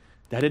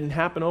 That didn't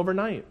happen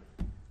overnight.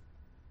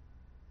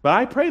 But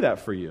I pray that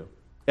for you.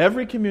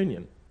 Every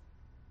communion.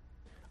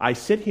 I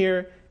sit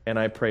here and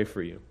I pray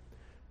for you.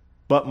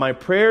 But my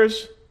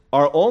prayers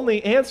are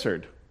only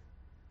answered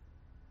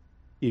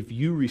if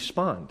you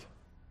respond.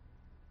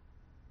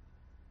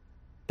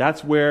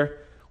 That's where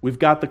we've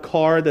got the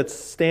car that's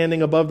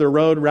standing above the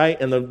road, right?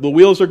 And the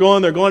wheels are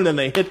going, and then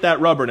they hit that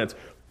rubber and it's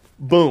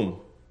boom,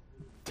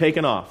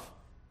 taken off.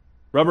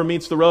 Rubber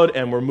meets the road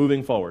and we're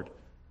moving forward.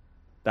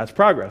 That's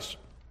progress.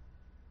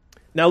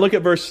 Now look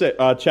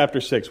at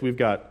chapter 6. We've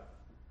got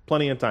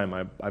plenty of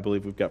time. I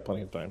believe we've got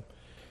plenty of time.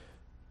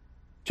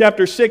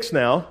 Chapter 6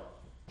 now.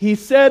 He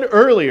said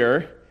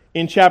earlier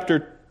in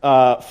chapter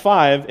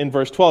 5, in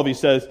verse 12, he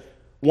says,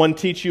 one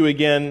teach you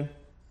again,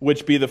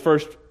 which be the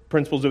first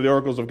principles of the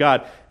oracles of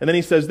God. And then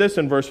he says this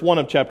in verse 1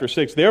 of chapter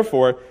 6,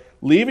 therefore,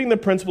 leaving the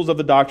principles of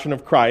the doctrine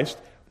of Christ,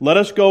 let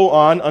us go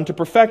on unto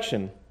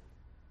perfection,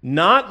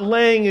 not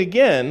laying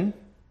again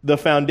the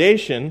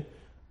foundation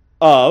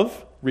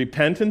of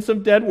repentance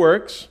of dead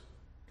works,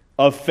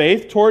 of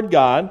faith toward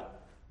God,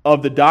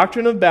 of the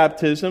doctrine of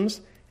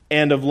baptisms,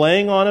 and of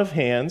laying on of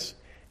hands,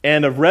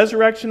 and of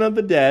resurrection of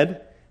the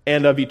dead,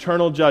 and of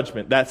eternal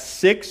judgment. That's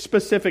 6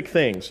 specific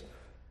things.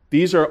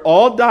 These are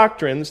all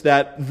doctrines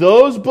that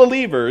those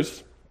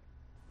believers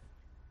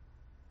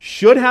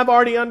should have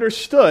already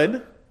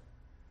understood,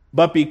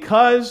 but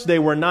because they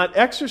were not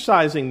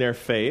exercising their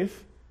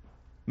faith,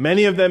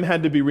 many of them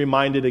had to be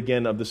reminded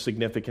again of the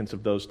significance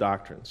of those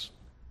doctrines.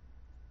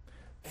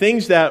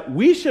 Things that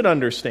we should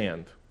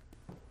understand.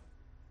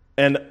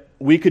 And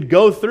we could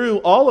go through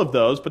all of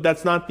those, but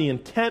that's not the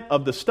intent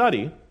of the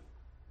study.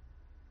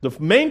 The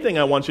main thing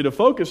I want you to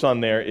focus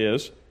on there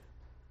is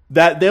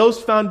that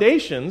those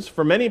foundations,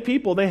 for many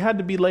people, they had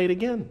to be laid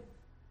again.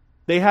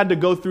 They had to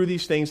go through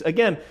these things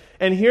again.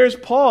 And here's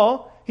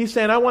Paul. He's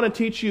saying, I want to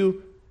teach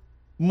you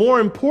more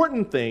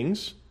important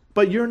things,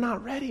 but you're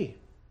not ready.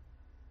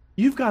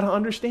 You've got to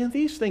understand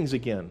these things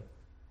again.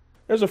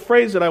 There's a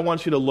phrase that I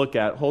want you to look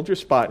at. Hold your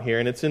spot here,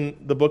 and it's in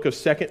the book of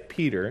 2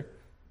 Peter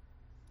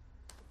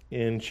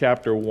in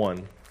chapter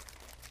 1.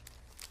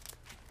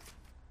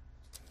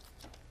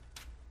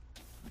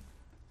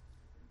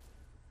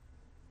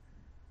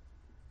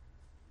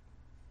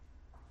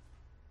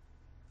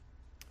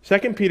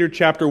 Second Peter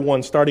chapter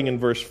 1, starting in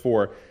verse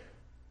 4.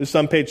 This is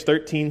on page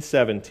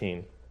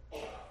 1317.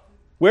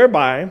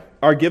 Whereby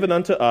are given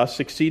unto us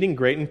exceeding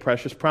great and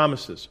precious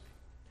promises,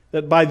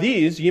 that by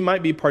these ye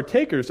might be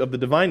partakers of the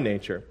divine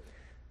nature,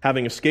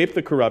 having escaped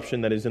the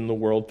corruption that is in the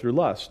world through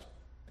lust.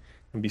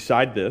 And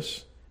beside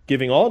this,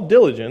 giving all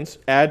diligence,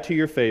 add to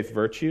your faith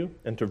virtue,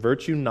 and to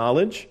virtue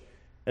knowledge,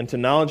 and to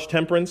knowledge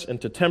temperance,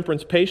 and to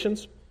temperance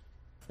patience,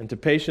 and to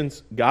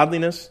patience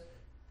godliness,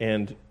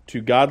 and to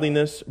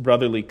godliness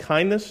brotherly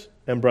kindness,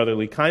 and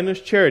brotherly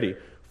kindness charity.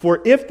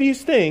 For if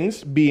these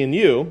things be in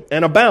you,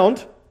 and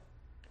abound,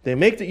 they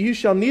make that you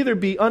shall neither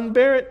be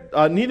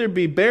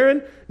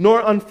barren nor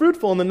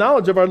unfruitful in the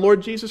knowledge of our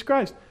Lord Jesus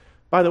Christ.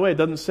 By the way, it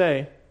doesn't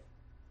say,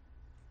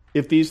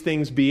 if these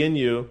things be in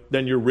you,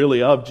 then you're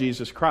really of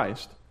Jesus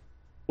Christ.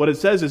 What it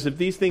says is, if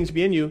these things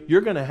be in you,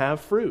 you're going to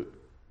have fruit.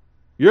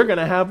 You're going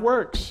to have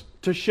works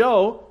to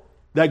show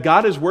that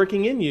God is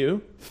working in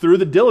you through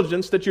the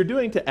diligence that you're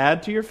doing to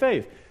add to your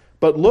faith.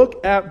 But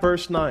look at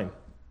verse 9.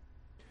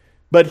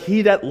 But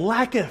he that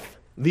lacketh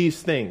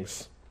these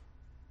things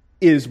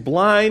is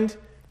blind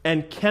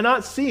and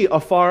cannot see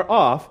afar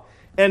off,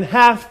 and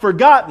hath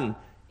forgotten.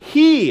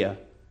 He,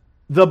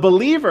 the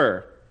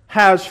believer,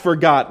 has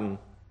forgotten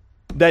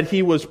that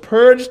he was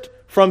purged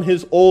from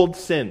his old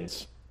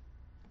sins.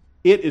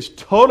 It is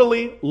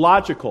totally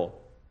logical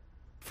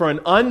for an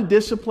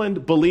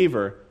undisciplined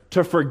believer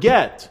to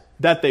forget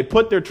that they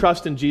put their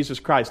trust in Jesus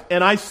Christ.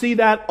 And I see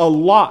that a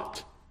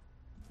lot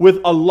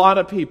with a lot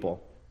of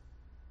people.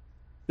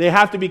 They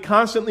have to be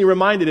constantly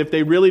reminded if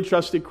they really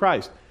trusted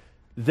Christ.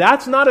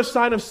 That's not a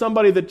sign of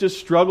somebody that just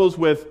struggles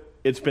with,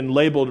 it's been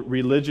labeled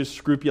religious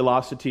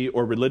scrupulosity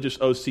or religious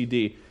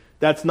OCD.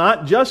 That's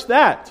not just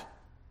that.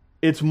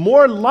 It's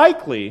more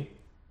likely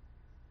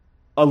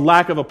a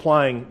lack of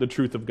applying the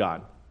truth of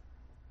God.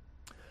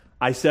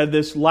 I said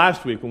this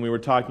last week when we were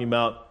talking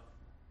about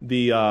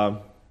the, I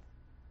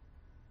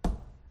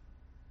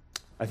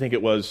think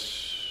it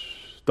was,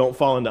 don't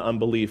fall into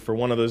unbelief, for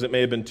one of those. It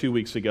may have been 2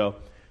 weeks ago.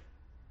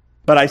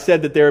 But I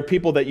said that there are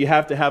people that you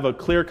have to have a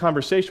clear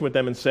conversation with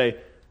them and say,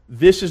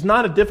 this is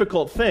not a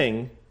difficult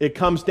thing. It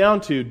comes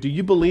down to, do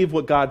you believe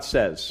what God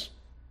says?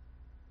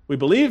 We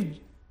believe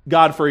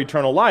God for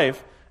eternal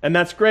life, and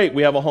that's great.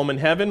 We have a home in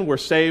heaven. We're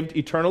saved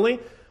eternally.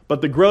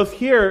 But the growth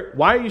here,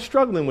 why are you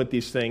struggling with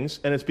these things?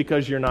 And it's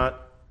because you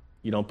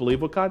don't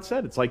believe what God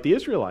said. It's like the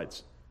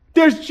Israelites.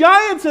 There's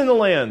giants in the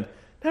land.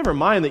 Never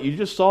mind that you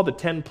just saw the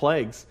 10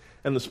 plagues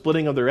and the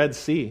splitting of the Red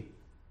Sea.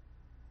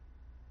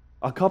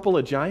 A couple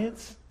of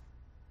giants?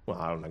 Well,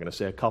 I'm not going to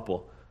say a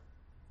couple.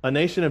 A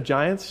nation of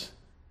giants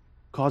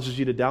causes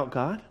you to doubt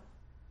God?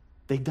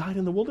 They died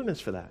in the wilderness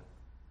for that.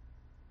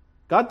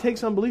 God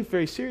takes unbelief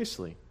very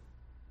seriously.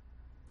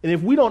 And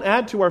if we don't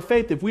add to our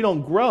faith, if we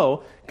don't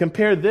grow,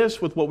 compare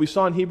this with what we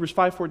saw in Hebrews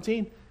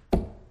 5:14.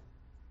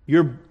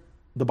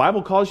 The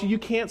Bible calls you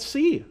can't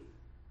see.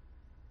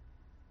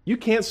 You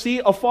can't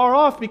see afar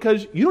off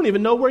because you don't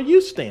even know where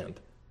you stand.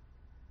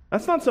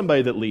 That's not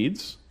somebody that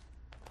leads.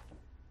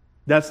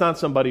 That's not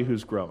somebody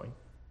who's growing.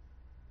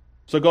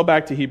 So go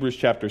back to Hebrews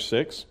chapter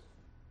 6.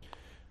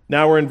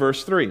 Now we're in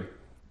verse 3.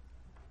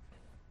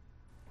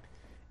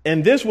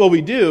 And this will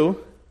we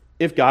do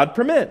if God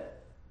permit.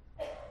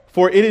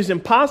 For it is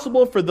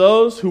impossible for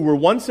those who were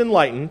once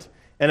enlightened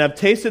and have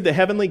tasted the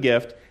heavenly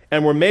gift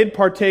and were made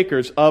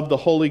partakers of the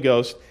Holy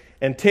Ghost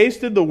and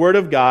tasted the word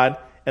of God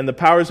and the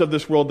powers of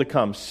this world to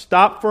come.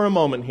 Stop for a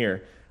moment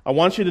here. I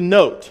want you to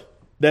note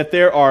that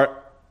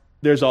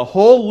there's a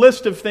whole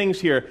list of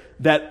things here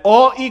that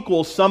all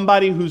equal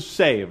somebody who's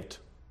saved.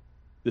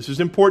 This is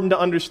important to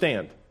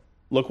understand.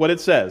 Look what it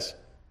says.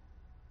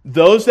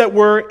 Those that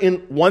were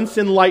once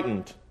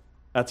enlightened,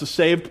 that's a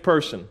saved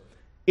person.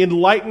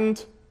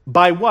 Enlightened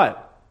by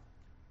what?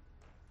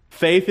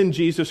 Faith in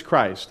Jesus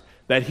Christ.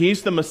 That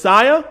He's the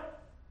Messiah,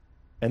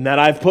 and that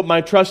I've put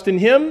my trust in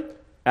Him,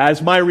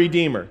 as my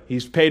Redeemer.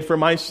 He's paid for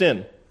my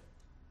sin.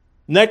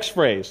 Next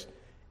phrase,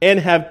 and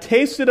have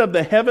tasted of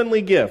the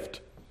heavenly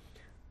gift.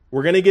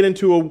 We're going to get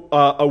into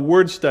a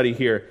word study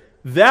here.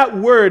 That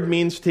word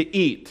means to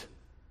eat,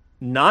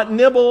 not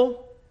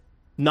nibble,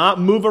 not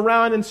move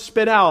around and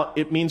spit out.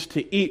 It means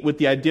to eat with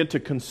the idea to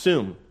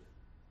consume.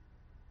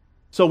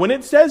 So when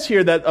it says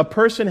here that a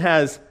person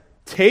has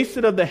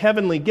tasted of the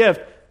heavenly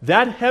gift,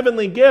 that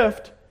heavenly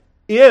gift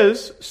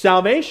is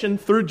salvation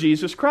through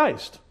Jesus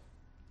Christ.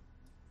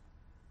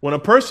 When a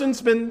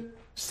person's been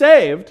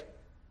saved,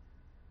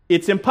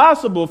 it's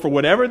impossible for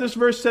whatever this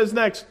verse says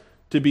next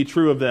to be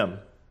true of them.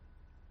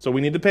 So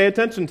we need to pay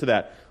attention to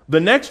that. The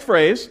next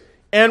phrase,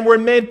 and were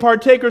made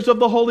partakers of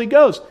the Holy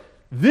Ghost.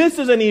 This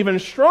is an even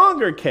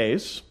stronger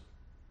case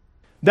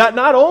that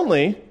not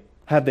only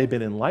have they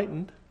been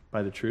enlightened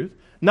by the truth,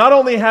 not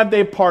only have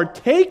they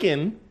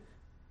partaken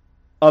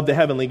of the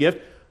heavenly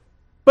gift,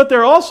 but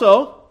they're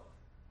also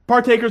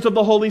partakers of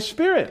the Holy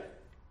Spirit.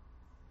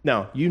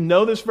 Now, you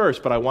know this verse,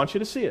 but I want you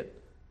to see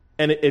it.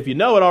 And if you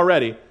know it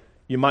already,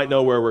 you might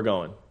know where we're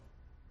going.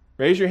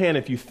 Raise your hand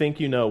if you think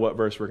you know what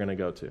verse we're going to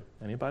go to.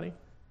 Anybody?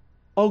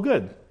 Oh,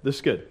 good. This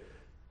is good.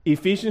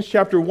 Ephesians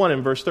chapter 1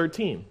 and verse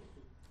 13.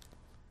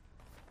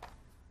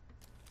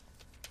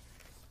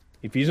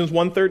 Ephesians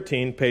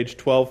 1:13, page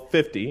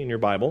 1250 in your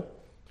Bible.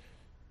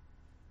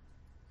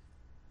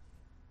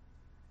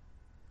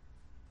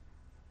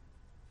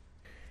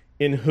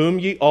 In whom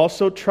ye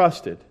also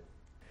trusted,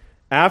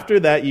 after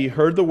that ye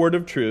heard the word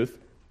of truth,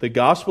 the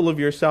gospel of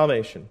your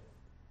salvation,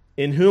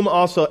 in whom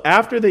also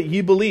after that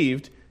ye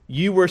believed,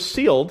 ye were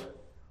sealed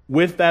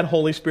with that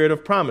Holy Spirit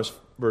of promise,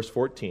 verse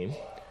 14,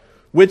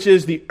 which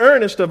is the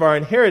earnest of our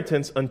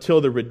inheritance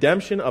until the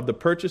redemption of the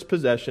purchased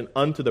possession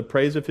unto the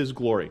praise of his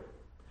glory.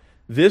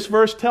 This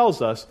verse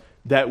tells us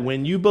that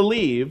when you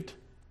believed,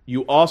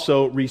 you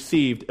also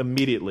received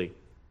immediately.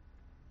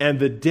 And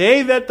the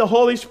day that the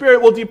Holy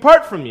Spirit will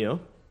depart from you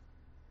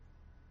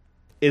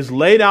is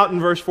laid out in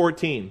verse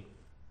 14,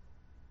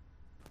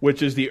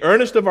 which is the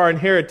earnest of our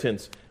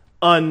inheritance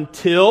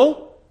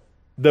until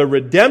the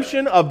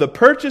redemption of the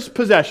purchased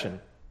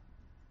possession,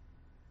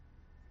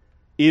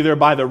 either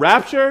by the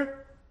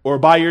rapture or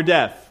by your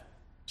death.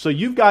 So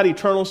you've got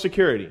eternal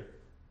security.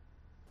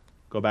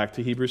 Go back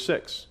to Hebrews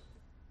 6.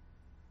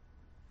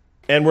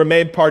 And were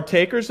made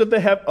partakers of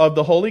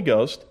the Holy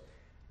Ghost.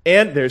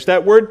 And there's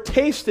that word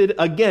tasted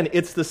again.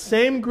 It's the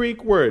same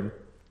Greek word,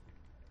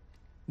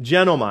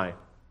 genomai.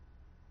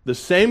 The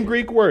same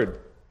Greek word.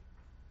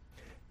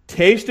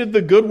 Tasted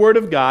the good word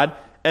of God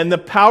and the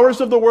powers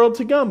of the world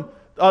to come.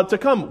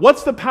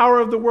 What's the power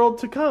of the world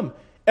to come?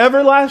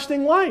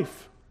 Everlasting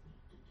life.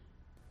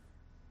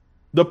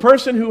 The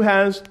person who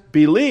has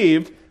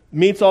believed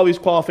meets all these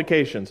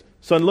qualifications.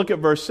 Son, look at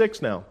verse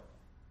 6 now.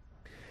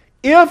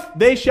 If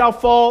they shall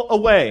fall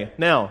away.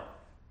 Now,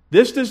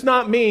 this does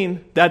not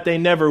mean that they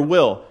never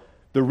will.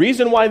 The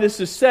reason why this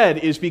is said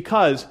is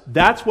because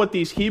that's what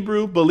these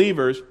Hebrew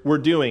believers were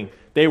doing.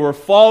 They were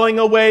falling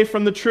away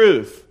from the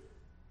truth.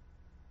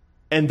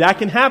 And that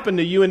can happen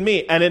to you and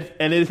me. And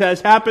it has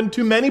happened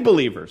to many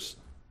believers.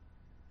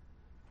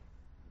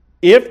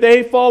 If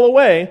they fall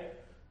away,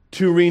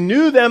 to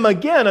renew them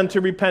again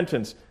unto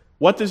repentance.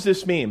 What does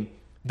this mean?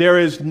 There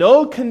is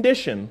no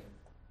condition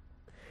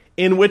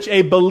in which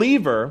a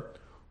believer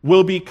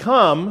will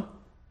become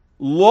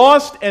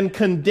lost and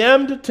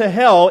condemned to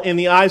hell in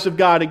the eyes of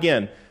God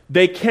again.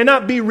 They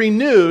cannot be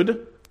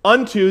renewed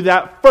unto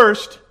that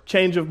first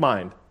change of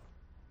mind.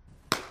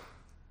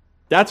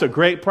 That's a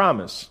great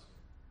promise.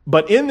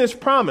 But in this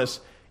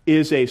promise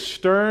is a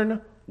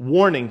stern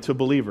warning to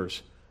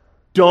believers.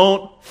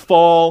 Don't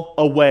fall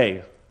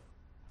away.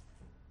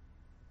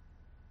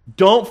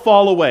 Don't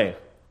fall away.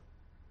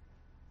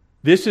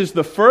 This is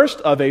the first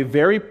of a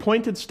very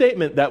pointed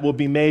statement that will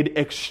be made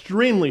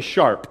extremely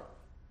sharp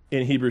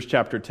in Hebrews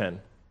chapter 10.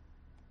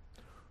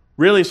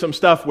 Really some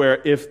stuff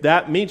where if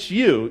that meets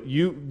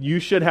you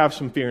should have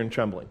some fear and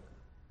trembling.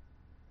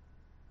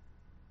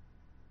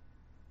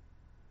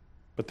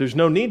 But there's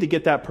no need to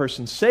get that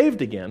person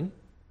saved again.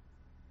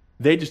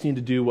 They just need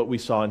to do what we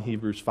saw in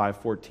Hebrews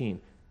 5:14.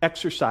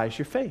 Exercise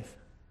your faith.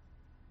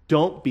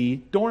 Don't be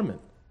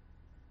dormant.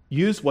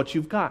 Use what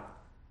you've got.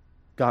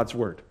 God's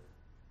word.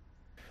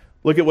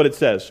 Look at what it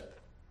says.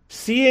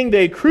 Seeing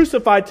they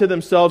crucified to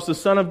themselves the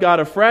Son of God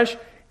afresh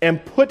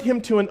and put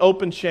him to an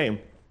open shame.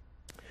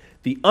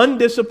 The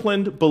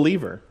undisciplined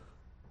believer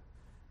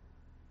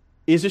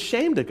is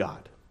ashamed of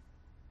God.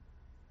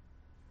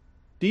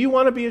 Do you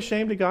want to be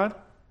ashamed of God?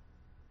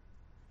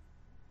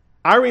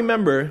 I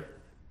remember,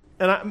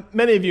 and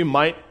many of you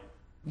might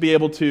be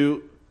able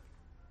to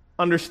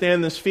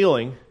understand this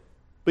feeling,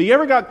 but you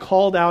ever got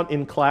called out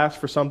in class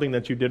for something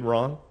that you did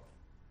wrong?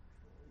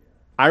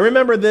 I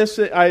remember this,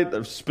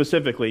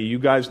 specifically, you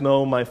guys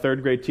know my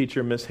third grade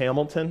teacher, Miss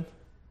Hamilton.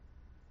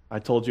 I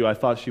told you I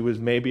thought she was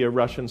maybe a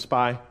Russian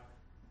spy.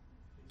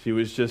 She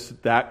was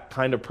just that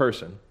kind of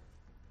person.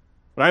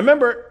 But I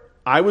remember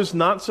I was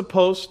not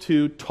supposed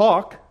to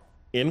talk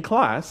in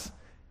class,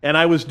 and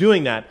I was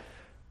doing that.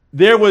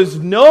 There was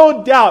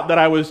no doubt that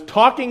I was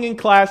talking in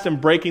class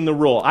and breaking the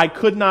rule. I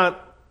could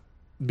not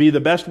be the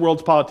best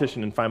world's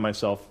politician and find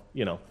myself,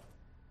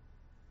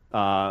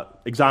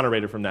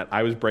 exonerated from that.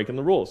 I was breaking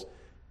the rules.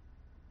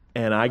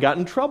 And I got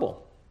in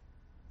trouble.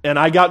 And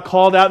I got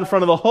called out in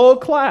front of the whole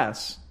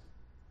class.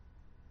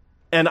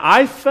 And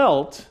I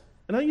felt,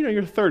 and you're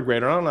a third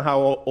grader. I don't know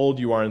how old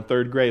you are in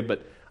third grade,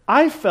 but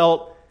I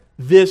felt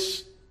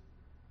this,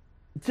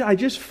 I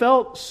just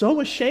felt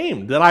so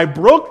ashamed that I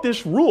broke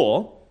this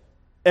rule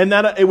and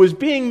that it was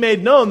being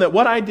made known that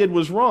what I did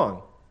was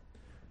wrong.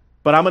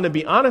 But I'm going to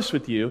be honest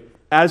with you,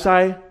 as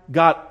I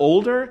got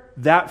older,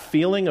 that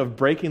feeling of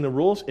breaking the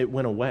rules, it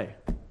went away.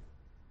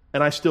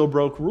 And I still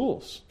broke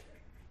rules.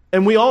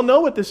 And we all know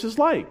what this is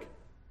like.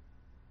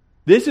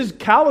 This is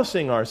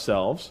callousing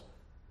ourselves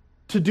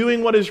to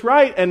doing what is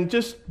right and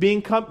just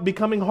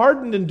becoming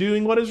hardened and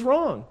doing what is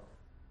wrong.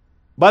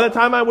 By the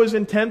time I was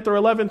in 10th or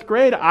 11th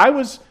grade, I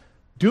was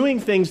doing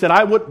things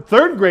that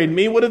third grade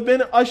me would have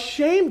been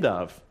ashamed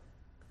of.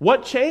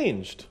 What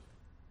changed?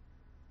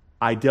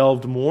 I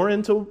delved more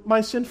into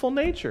my sinful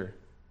nature.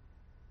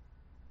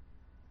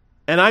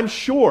 And I'm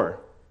sure,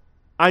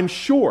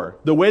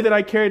 the way that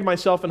I carried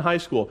myself in high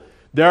school,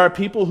 there are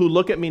people who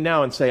look at me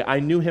now and say, I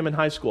knew him in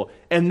high school.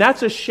 And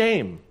that's a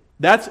shame.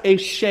 That's a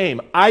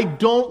shame. I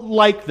don't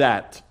like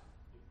that.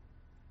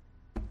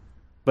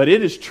 But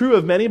it is true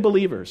of many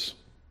believers.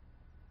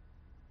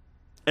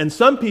 And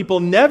some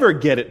people never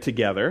get it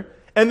together,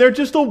 and they're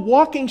just a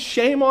walking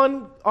shame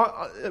on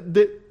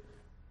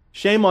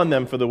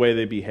them for the way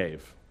they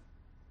behave.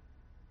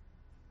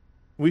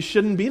 We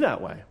shouldn't be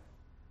that way.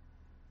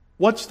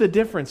 What's the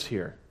difference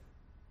here?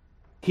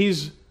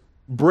 He's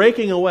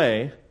breaking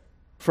away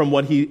from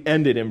what he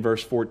ended in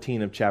verse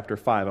 14 of chapter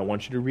 5. I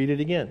want you to read it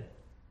again.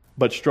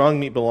 But strong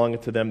meat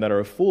belongeth to them that are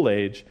of full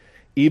age,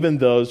 even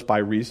those by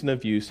reason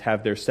of use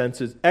have their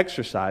senses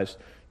exercised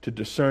to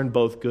discern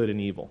both good and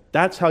evil.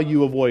 That's how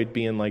you avoid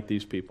being like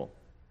these people.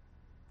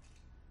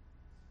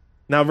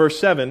 Now verse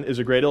 7 is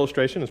a great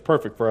illustration. It's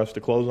perfect for us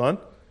to close on.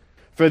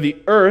 For the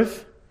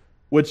earth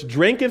which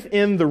drinketh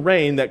in the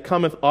rain that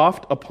cometh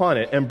oft upon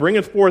it, and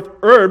bringeth forth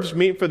herbs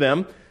meet for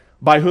them,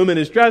 by whom it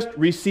is dressed,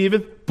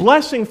 receiveth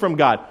blessing from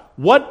God.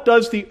 What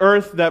does the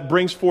earth that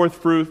brings forth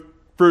fruit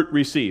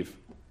receive?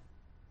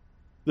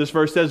 This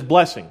verse says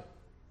blessing.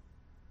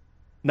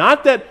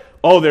 Not that,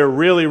 they're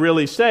really,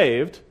 really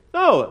saved.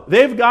 No,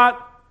 they've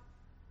got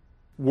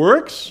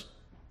works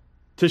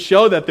to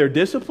show that they're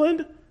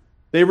disciplined.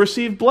 They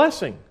receive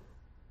blessing.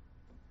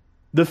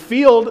 The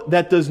field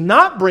that does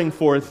not bring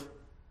forth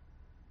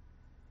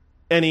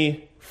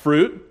any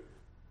fruit,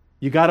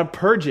 you got to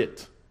purge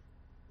it.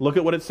 Look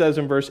at what it says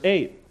in verse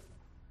 8.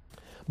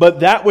 But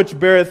that which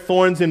beareth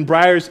thorns and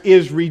briars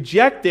is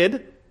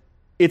rejected.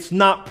 It's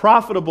not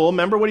profitable.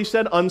 Remember what he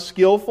said?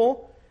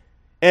 Unskillful.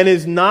 And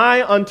is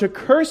nigh unto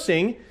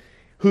cursing,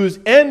 whose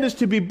end is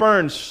to be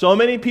burned. So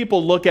many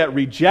people look at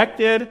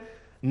rejected,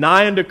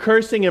 nigh unto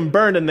cursing, and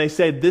burned, and they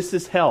say, this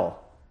is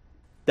hell.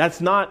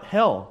 That's not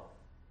hell.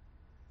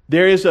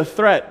 There is a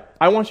threat.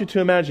 I want you to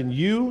imagine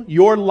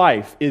your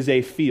life is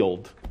a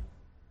field.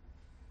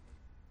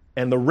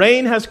 And the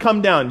rain has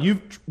come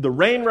down. The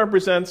rain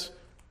represents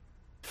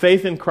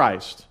faith in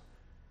Christ.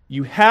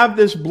 You have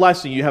this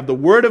blessing. You have the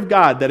Word of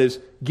God that is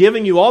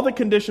giving you all the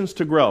conditions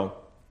to grow.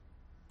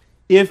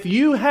 If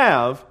you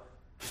have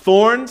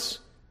thorns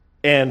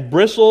and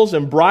bristles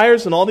and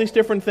briars and all these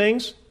different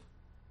things,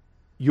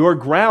 your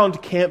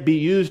ground can't be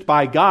used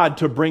by God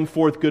to bring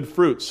forth good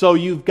fruit. So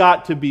you've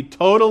got to be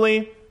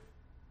totally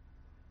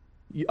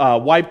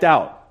wiped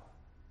out.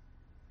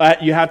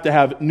 You have to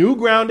have new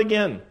ground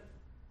again.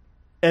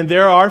 And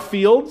there are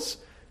fields,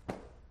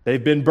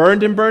 they've been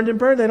burned and burned and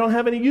burned. They don't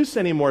have any use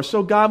anymore.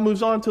 So God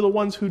moves on to the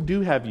ones who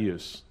do have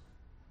use.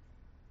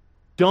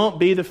 Don't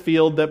be the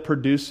field that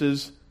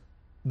produces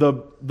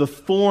the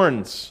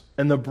thorns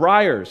and the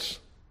briars.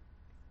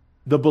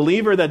 The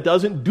believer that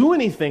doesn't do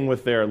anything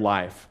with their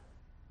life,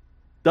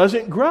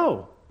 doesn't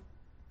grow.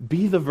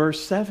 Be the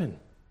verse 7.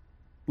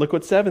 Look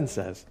what 7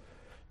 says.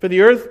 For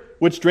the earth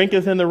which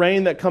drinketh in the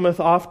rain that cometh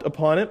oft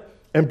upon it,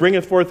 and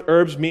bringeth forth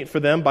herbs meet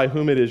for them by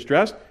whom it is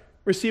dressed,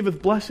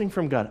 receiveth blessing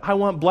from God. I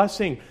want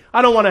blessing.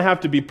 I don't want to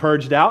have to be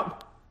purged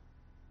out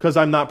because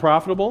I'm not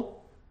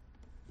profitable.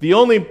 The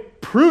only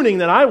pruning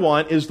that I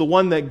want is the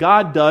one that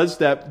God does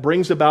that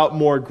brings about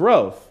more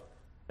growth.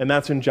 And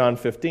that's in John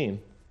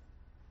 15.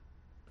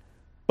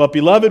 But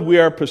beloved, we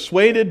are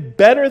persuaded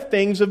better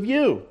things of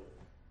you,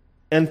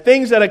 and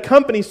things that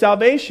accompany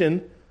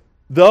salvation,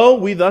 though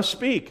we thus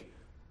speak.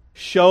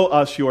 Show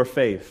us your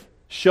faith.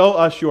 Show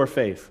us your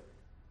faith.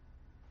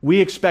 We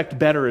expect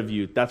better of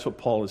you. That's what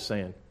Paul is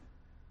saying.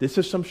 This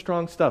is some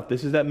strong stuff.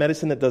 This is that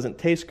medicine that doesn't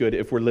taste good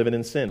if we're living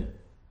in sin.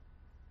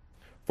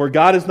 For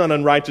God is not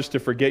unrighteous to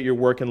forget your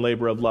work and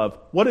labor of love.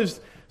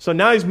 So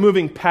now he's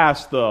moving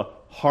past the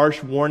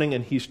harsh warning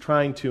and he's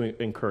trying to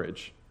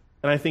encourage.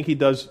 And I think he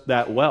does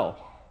that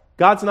well.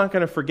 God's not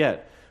going to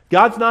forget.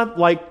 God's not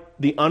like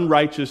the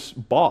unrighteous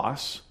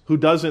boss who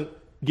doesn't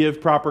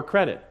give proper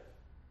credit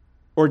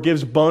or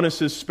gives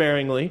bonuses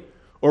sparingly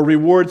or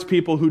rewards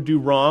people who do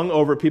wrong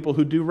over people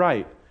who do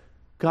right.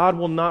 God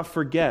will not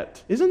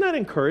forget. Isn't that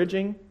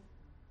encouraging?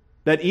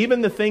 That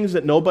even the things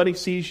that nobody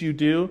sees you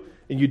do,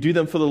 and you do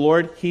them for the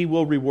Lord, He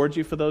will reward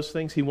you for those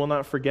things. He will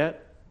not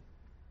forget.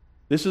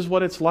 This is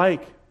what it's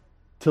like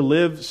to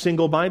live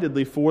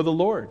single-mindedly for the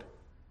Lord.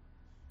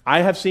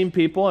 I have seen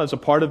people, as a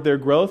part of their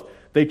growth,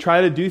 they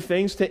try to do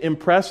things to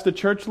impress the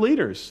church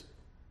leaders.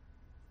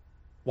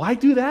 Why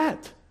do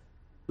that?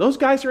 Those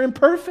guys are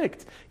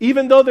imperfect.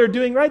 Even though they're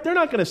doing right, they're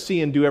not going to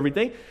see and do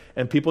everything.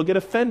 And people get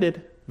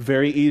offended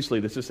very easily.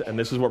 This is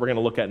what we're going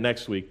to look at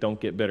next week. Don't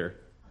get bitter.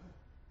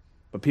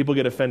 But people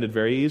get offended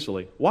very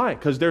easily. Why?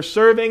 Because they're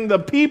serving the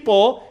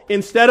people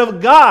instead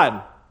of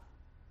God.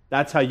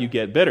 That's how you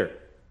get bitter.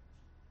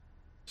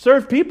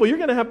 Serve people, you're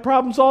going to have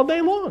problems all day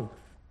long.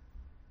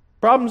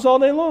 Problems all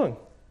day long.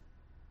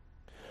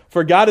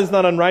 For God is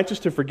not unrighteous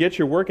to forget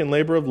your work and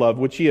labor of love,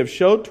 which ye have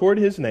showed toward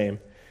His name,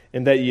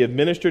 and that ye have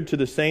ministered to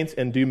the saints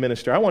and do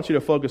minister. I want you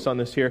to focus on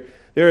this here.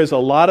 There is a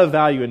lot of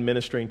value in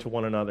ministering to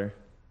one another.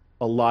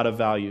 A lot of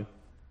value.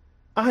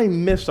 I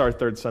miss our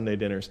third Sunday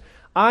dinners.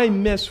 I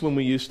miss when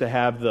we used to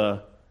have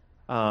the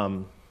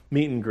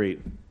meet and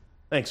greet.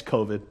 Thanks,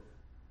 COVID.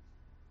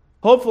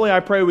 Hopefully, I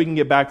pray we can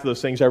get back to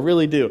those things. I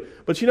really do.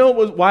 But you know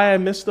why I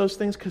miss those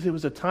things? Because it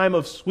was a time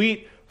of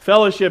sweet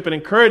fellowship and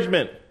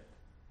encouragement.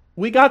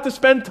 We got to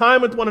spend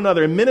time with one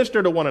another and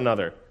minister to one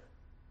another.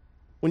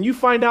 When you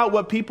find out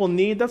what people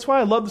need, that's why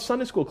I love the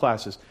Sunday school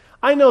classes.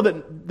 I know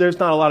that there's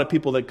not a lot of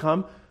people that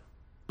come,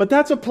 but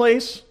that's a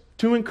place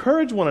to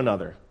encourage one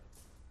another.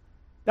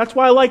 That's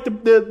why I like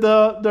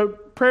the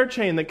prayer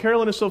chain that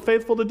Carolyn is so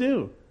faithful to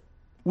do.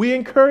 We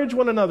encourage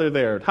one another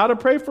there, how to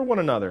pray for one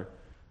another.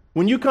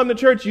 When you come to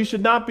church, you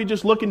should not be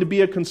just looking to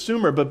be a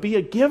consumer, but be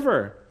a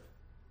giver.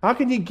 How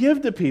can you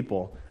give to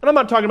people? And I'm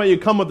not talking about you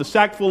come with a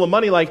sack full of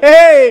money like,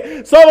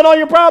 hey, solving all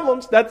your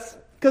problems. That's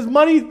because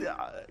money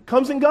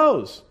comes and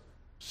goes.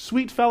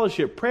 Sweet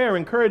fellowship, prayer,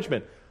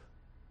 encouragement.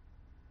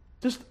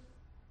 Just,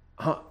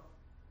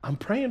 I'm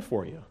praying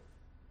for you.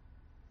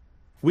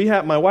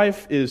 My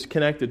wife is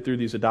connected through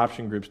these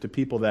adoption groups to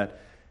people that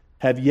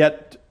have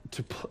yet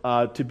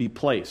to be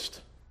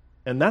placed.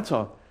 And it's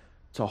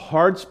a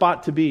hard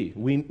spot to be.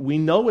 We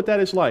know what that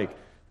is like,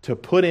 to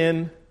put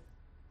in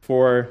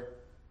for,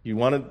 you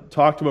want to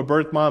talk to a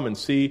birth mom and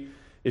see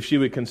if she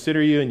would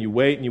consider you, and you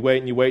wait and you wait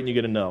and you wait and you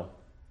get a no.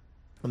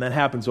 And that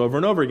happens over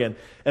and over again.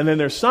 And then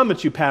there's some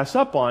that you pass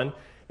up on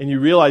and you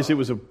realize it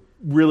was a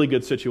really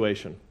good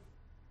situation.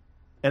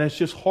 And it's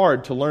just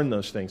hard to learn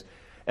those things.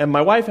 And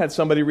my wife had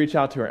somebody reach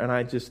out to her, and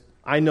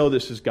I know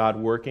this is God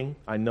working.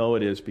 I know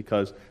it is,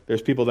 because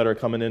there's people that are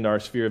coming into our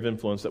sphere of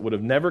influence that would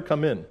have never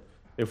come in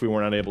if we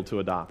were not able to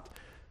adopt.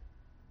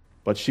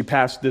 But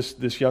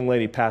this young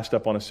lady passed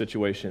up on a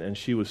situation, and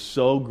she was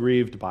so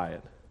grieved by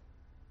it.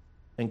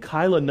 And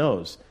Kyla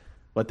knows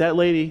what that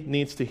lady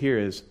needs to hear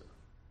is,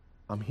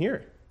 I'm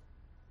here.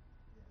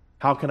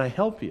 How can I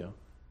help you?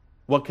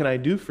 What can I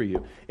do for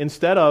you?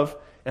 Instead of,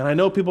 and I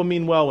know people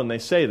mean well when they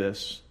say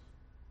this,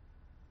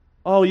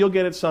 oh, you'll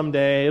get it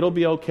someday, it'll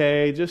be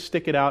okay, just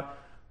stick it out.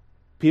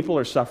 People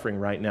are suffering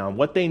right now. And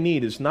what they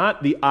need is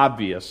not the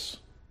obvious.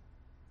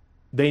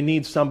 They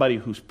need somebody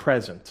who's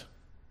present.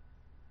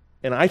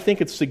 And I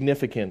think it's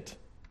significant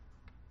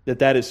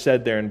that is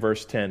said there in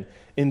verse 10,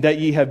 in that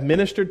ye have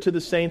ministered to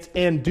the saints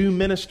and do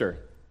minister.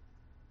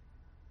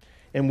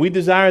 And we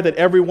desire that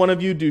every one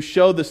of you do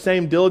show the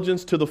same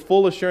diligence to the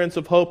full assurance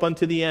of hope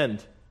unto the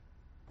end.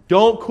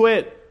 Don't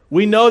quit.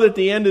 We know that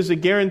the end is a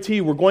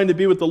guarantee. We're going to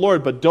be with the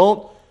Lord, but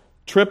don't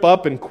trip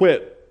up and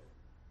quit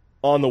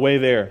on the way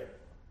there.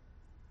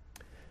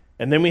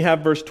 And then we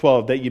have verse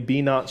 12, that ye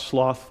be not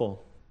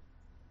slothful,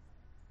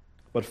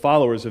 but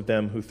followers of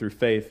them who through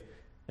faith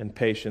and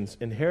patience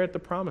inherit the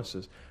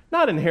promises.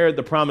 Not inherit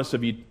the promise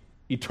of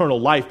eternal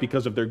life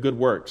because of their good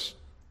works.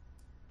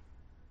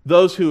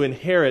 Those who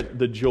inherit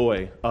the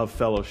joy of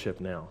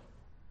fellowship now.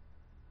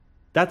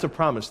 That's a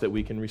promise that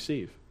we can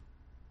receive.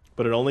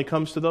 But it only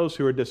comes to those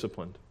who are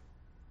disciplined.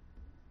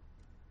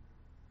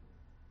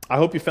 I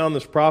hope you found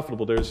this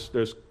profitable.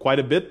 There's quite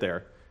a bit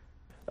there.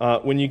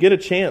 When you get a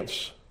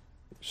chance,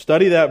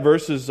 study that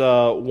verses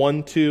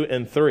 1, 2,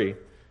 and 3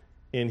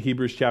 in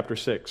Hebrews chapter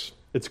 6.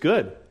 It's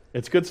good.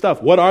 It's good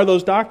stuff. What are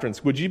those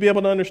doctrines? Would you be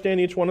able to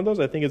understand each one of those?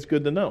 I think it's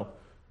good to know.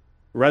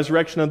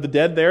 Resurrection of the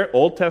dead there,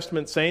 Old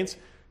Testament saints.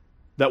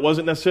 That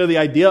wasn't necessarily the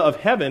idea of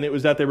heaven. It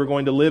was that they were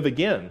going to live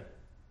again.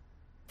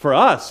 For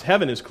us,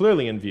 heaven is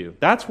clearly in view.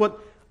 That's what,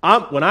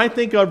 when I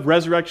think of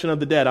resurrection of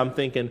the dead, I'm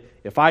thinking,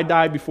 if I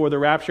die before the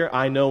rapture,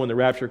 I know when the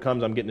rapture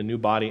comes, I'm getting a new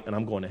body and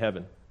I'm going to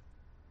heaven.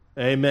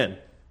 Amen.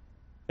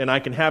 And I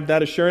can have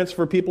that assurance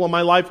for people in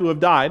my life who have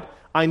died.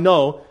 I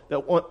know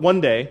that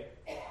one day,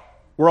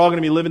 we're all going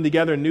to be living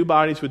together in new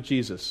bodies with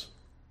Jesus.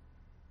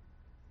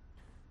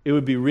 It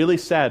would be really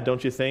sad,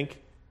 don't you think,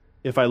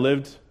 if I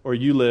lived, or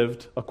you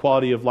lived, a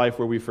quality of life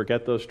where we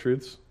forget those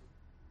truths?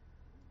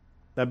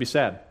 That'd be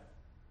sad.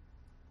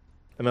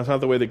 And that's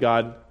not the way that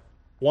God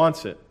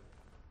wants it.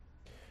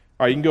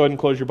 All right, you can go ahead and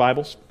close your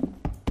Bibles.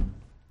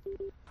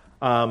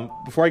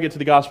 Before I get to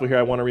the gospel here,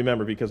 I want to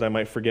remember, because I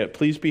might forget,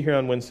 please be here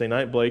on Wednesday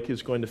night. Blake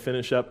is going to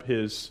finish up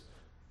his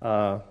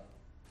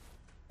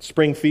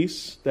spring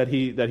feasts that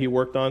he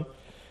worked on,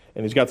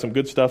 and he's got some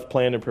good stuff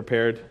planned and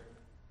prepared.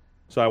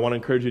 So I want to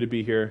encourage you to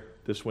be here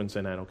this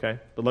Wednesday night, okay?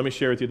 But let me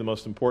share with you the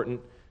most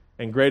important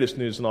and greatest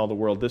news in all the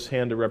world. This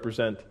hand to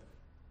represent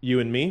you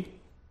and me.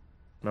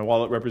 My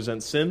wallet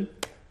represents sin.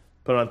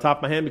 Put it on top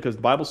of my hand because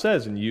the Bible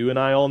says, and you and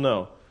I all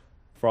know,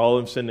 for all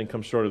have sinned and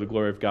come short of the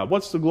glory of God.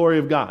 What's the glory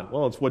of God?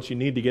 Well, it's what you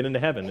need to get into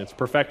heaven. It's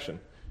perfection.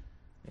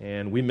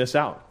 And we miss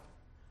out.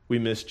 We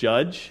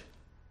misjudge.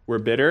 We're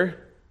bitter.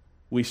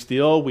 We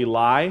steal. We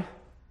lie.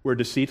 We're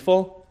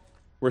deceitful.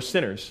 We're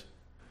sinners.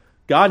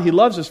 God, He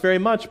loves us very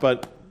much,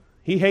 but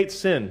He hates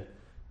sin.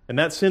 And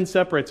that sin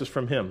separates us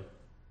from Him.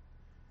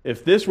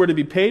 If this were to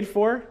be paid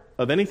for,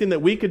 of anything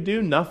that we could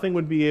do, nothing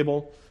would be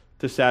able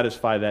to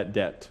satisfy that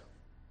debt.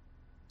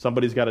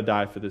 Somebody's got to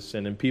die for this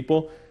sin. And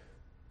people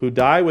who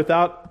die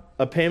without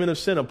a payment of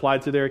sin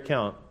applied to their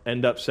account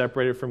end up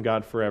separated from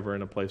God forever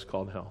in a place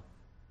called hell.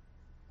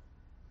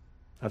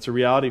 That's a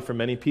reality for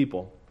many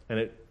people, and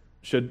it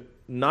should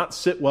not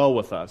sit well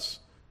with us.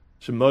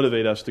 It should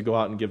motivate us to go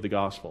out and give the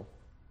gospel.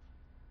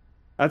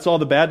 That's all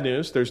the bad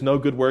news. There's no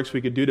good works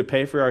we could do to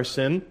pay for our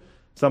sin.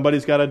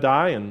 Somebody's got to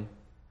die, and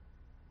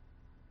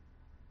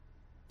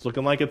it's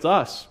looking like it's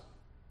us.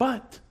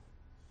 But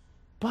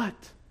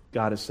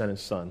God has sent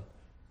His Son.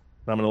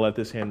 And I'm going to let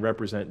this hand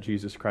represent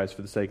Jesus Christ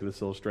for the sake of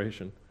this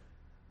illustration.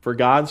 For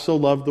God so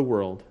loved the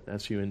world,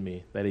 that's you and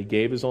me, that He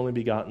gave His only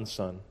begotten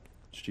Son,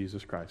 it's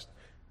Jesus Christ,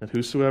 that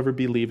whosoever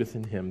believeth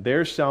in Him,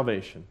 there's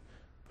salvation.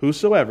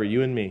 Whosoever,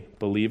 you and me,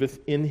 believeth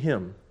in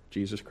Him,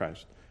 Jesus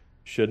Christ,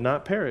 should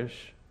not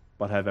perish,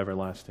 but have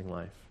everlasting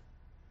life.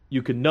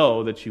 You can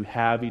know that you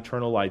have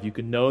eternal life. You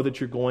can know that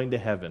you're going to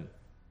heaven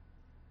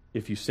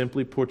if you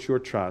simply put your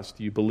trust,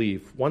 you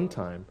believe one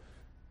time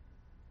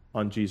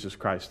on Jesus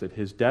Christ, that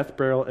His death,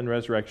 burial, and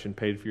resurrection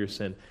paid for your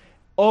sin.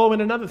 Oh,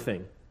 and another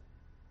thing,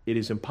 it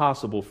is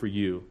impossible for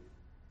you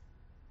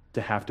to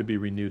have to be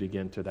renewed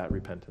again to that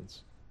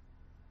repentance.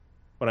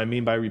 What I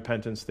mean by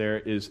repentance there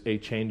is a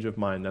change of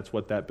mind. That's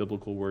what that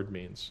biblical word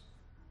means.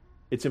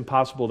 It's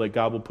impossible that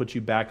God will put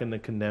you back in the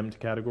condemned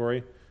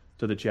category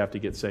so that you have to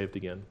get saved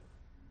again.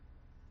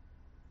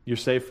 You're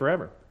saved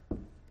forever.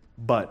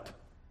 But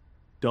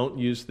don't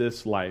use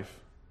this life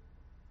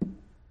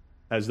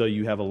as though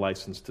you have a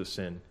license to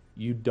sin.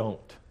 You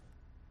don't.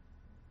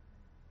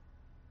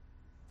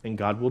 And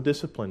God will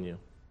discipline you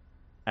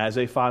as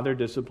a father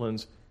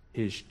disciplines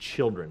his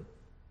children.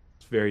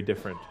 It's very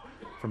different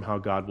from how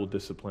God will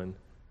discipline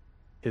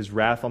His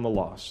wrath on the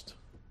lost.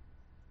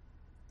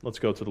 Let's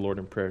go to the Lord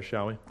in prayer,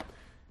 shall we?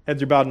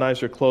 Heads are bowed and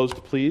eyes are closed,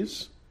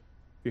 please.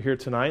 If you're here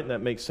tonight and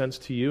that makes sense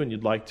to you and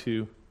you'd like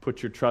to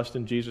put your trust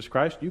in Jesus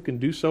Christ, you can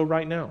do so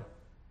right now.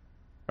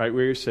 Right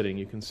where you're sitting,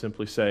 you can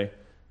simply say,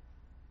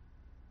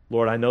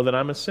 Lord, I know that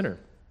I'm a sinner.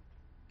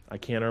 I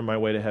can't earn my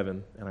way to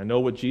heaven. And I know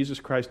what Jesus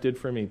Christ did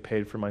for me,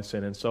 paid for my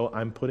sin. And so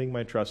I'm putting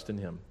my trust in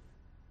Him.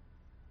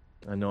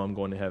 I know I'm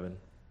going to heaven.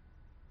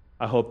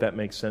 I hope that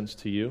makes sense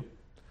to you.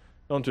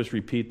 Don't just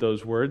repeat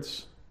those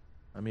words.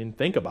 I mean,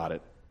 think about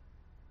it.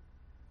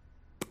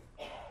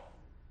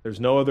 There's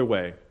no other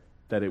way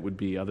that it would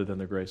be other than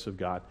the grace of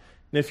God.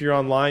 And if you're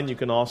online, you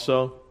can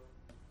also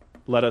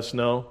let us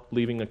know,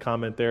 leaving a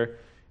comment there.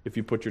 If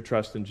you put your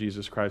trust in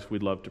Jesus Christ,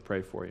 we'd love to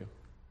pray for you.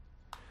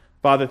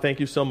 Father, thank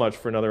you so much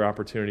for another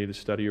opportunity to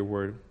study your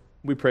word.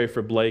 We pray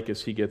for Blake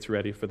as he gets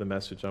ready for the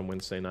message on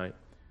Wednesday night.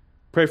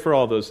 Pray for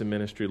all those in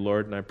ministry,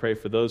 Lord, and I pray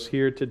for those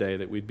here today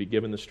that we'd be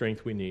given the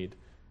strength we need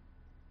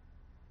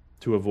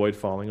to avoid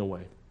falling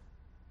away.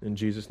 In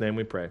Jesus' name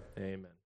we pray. Amen.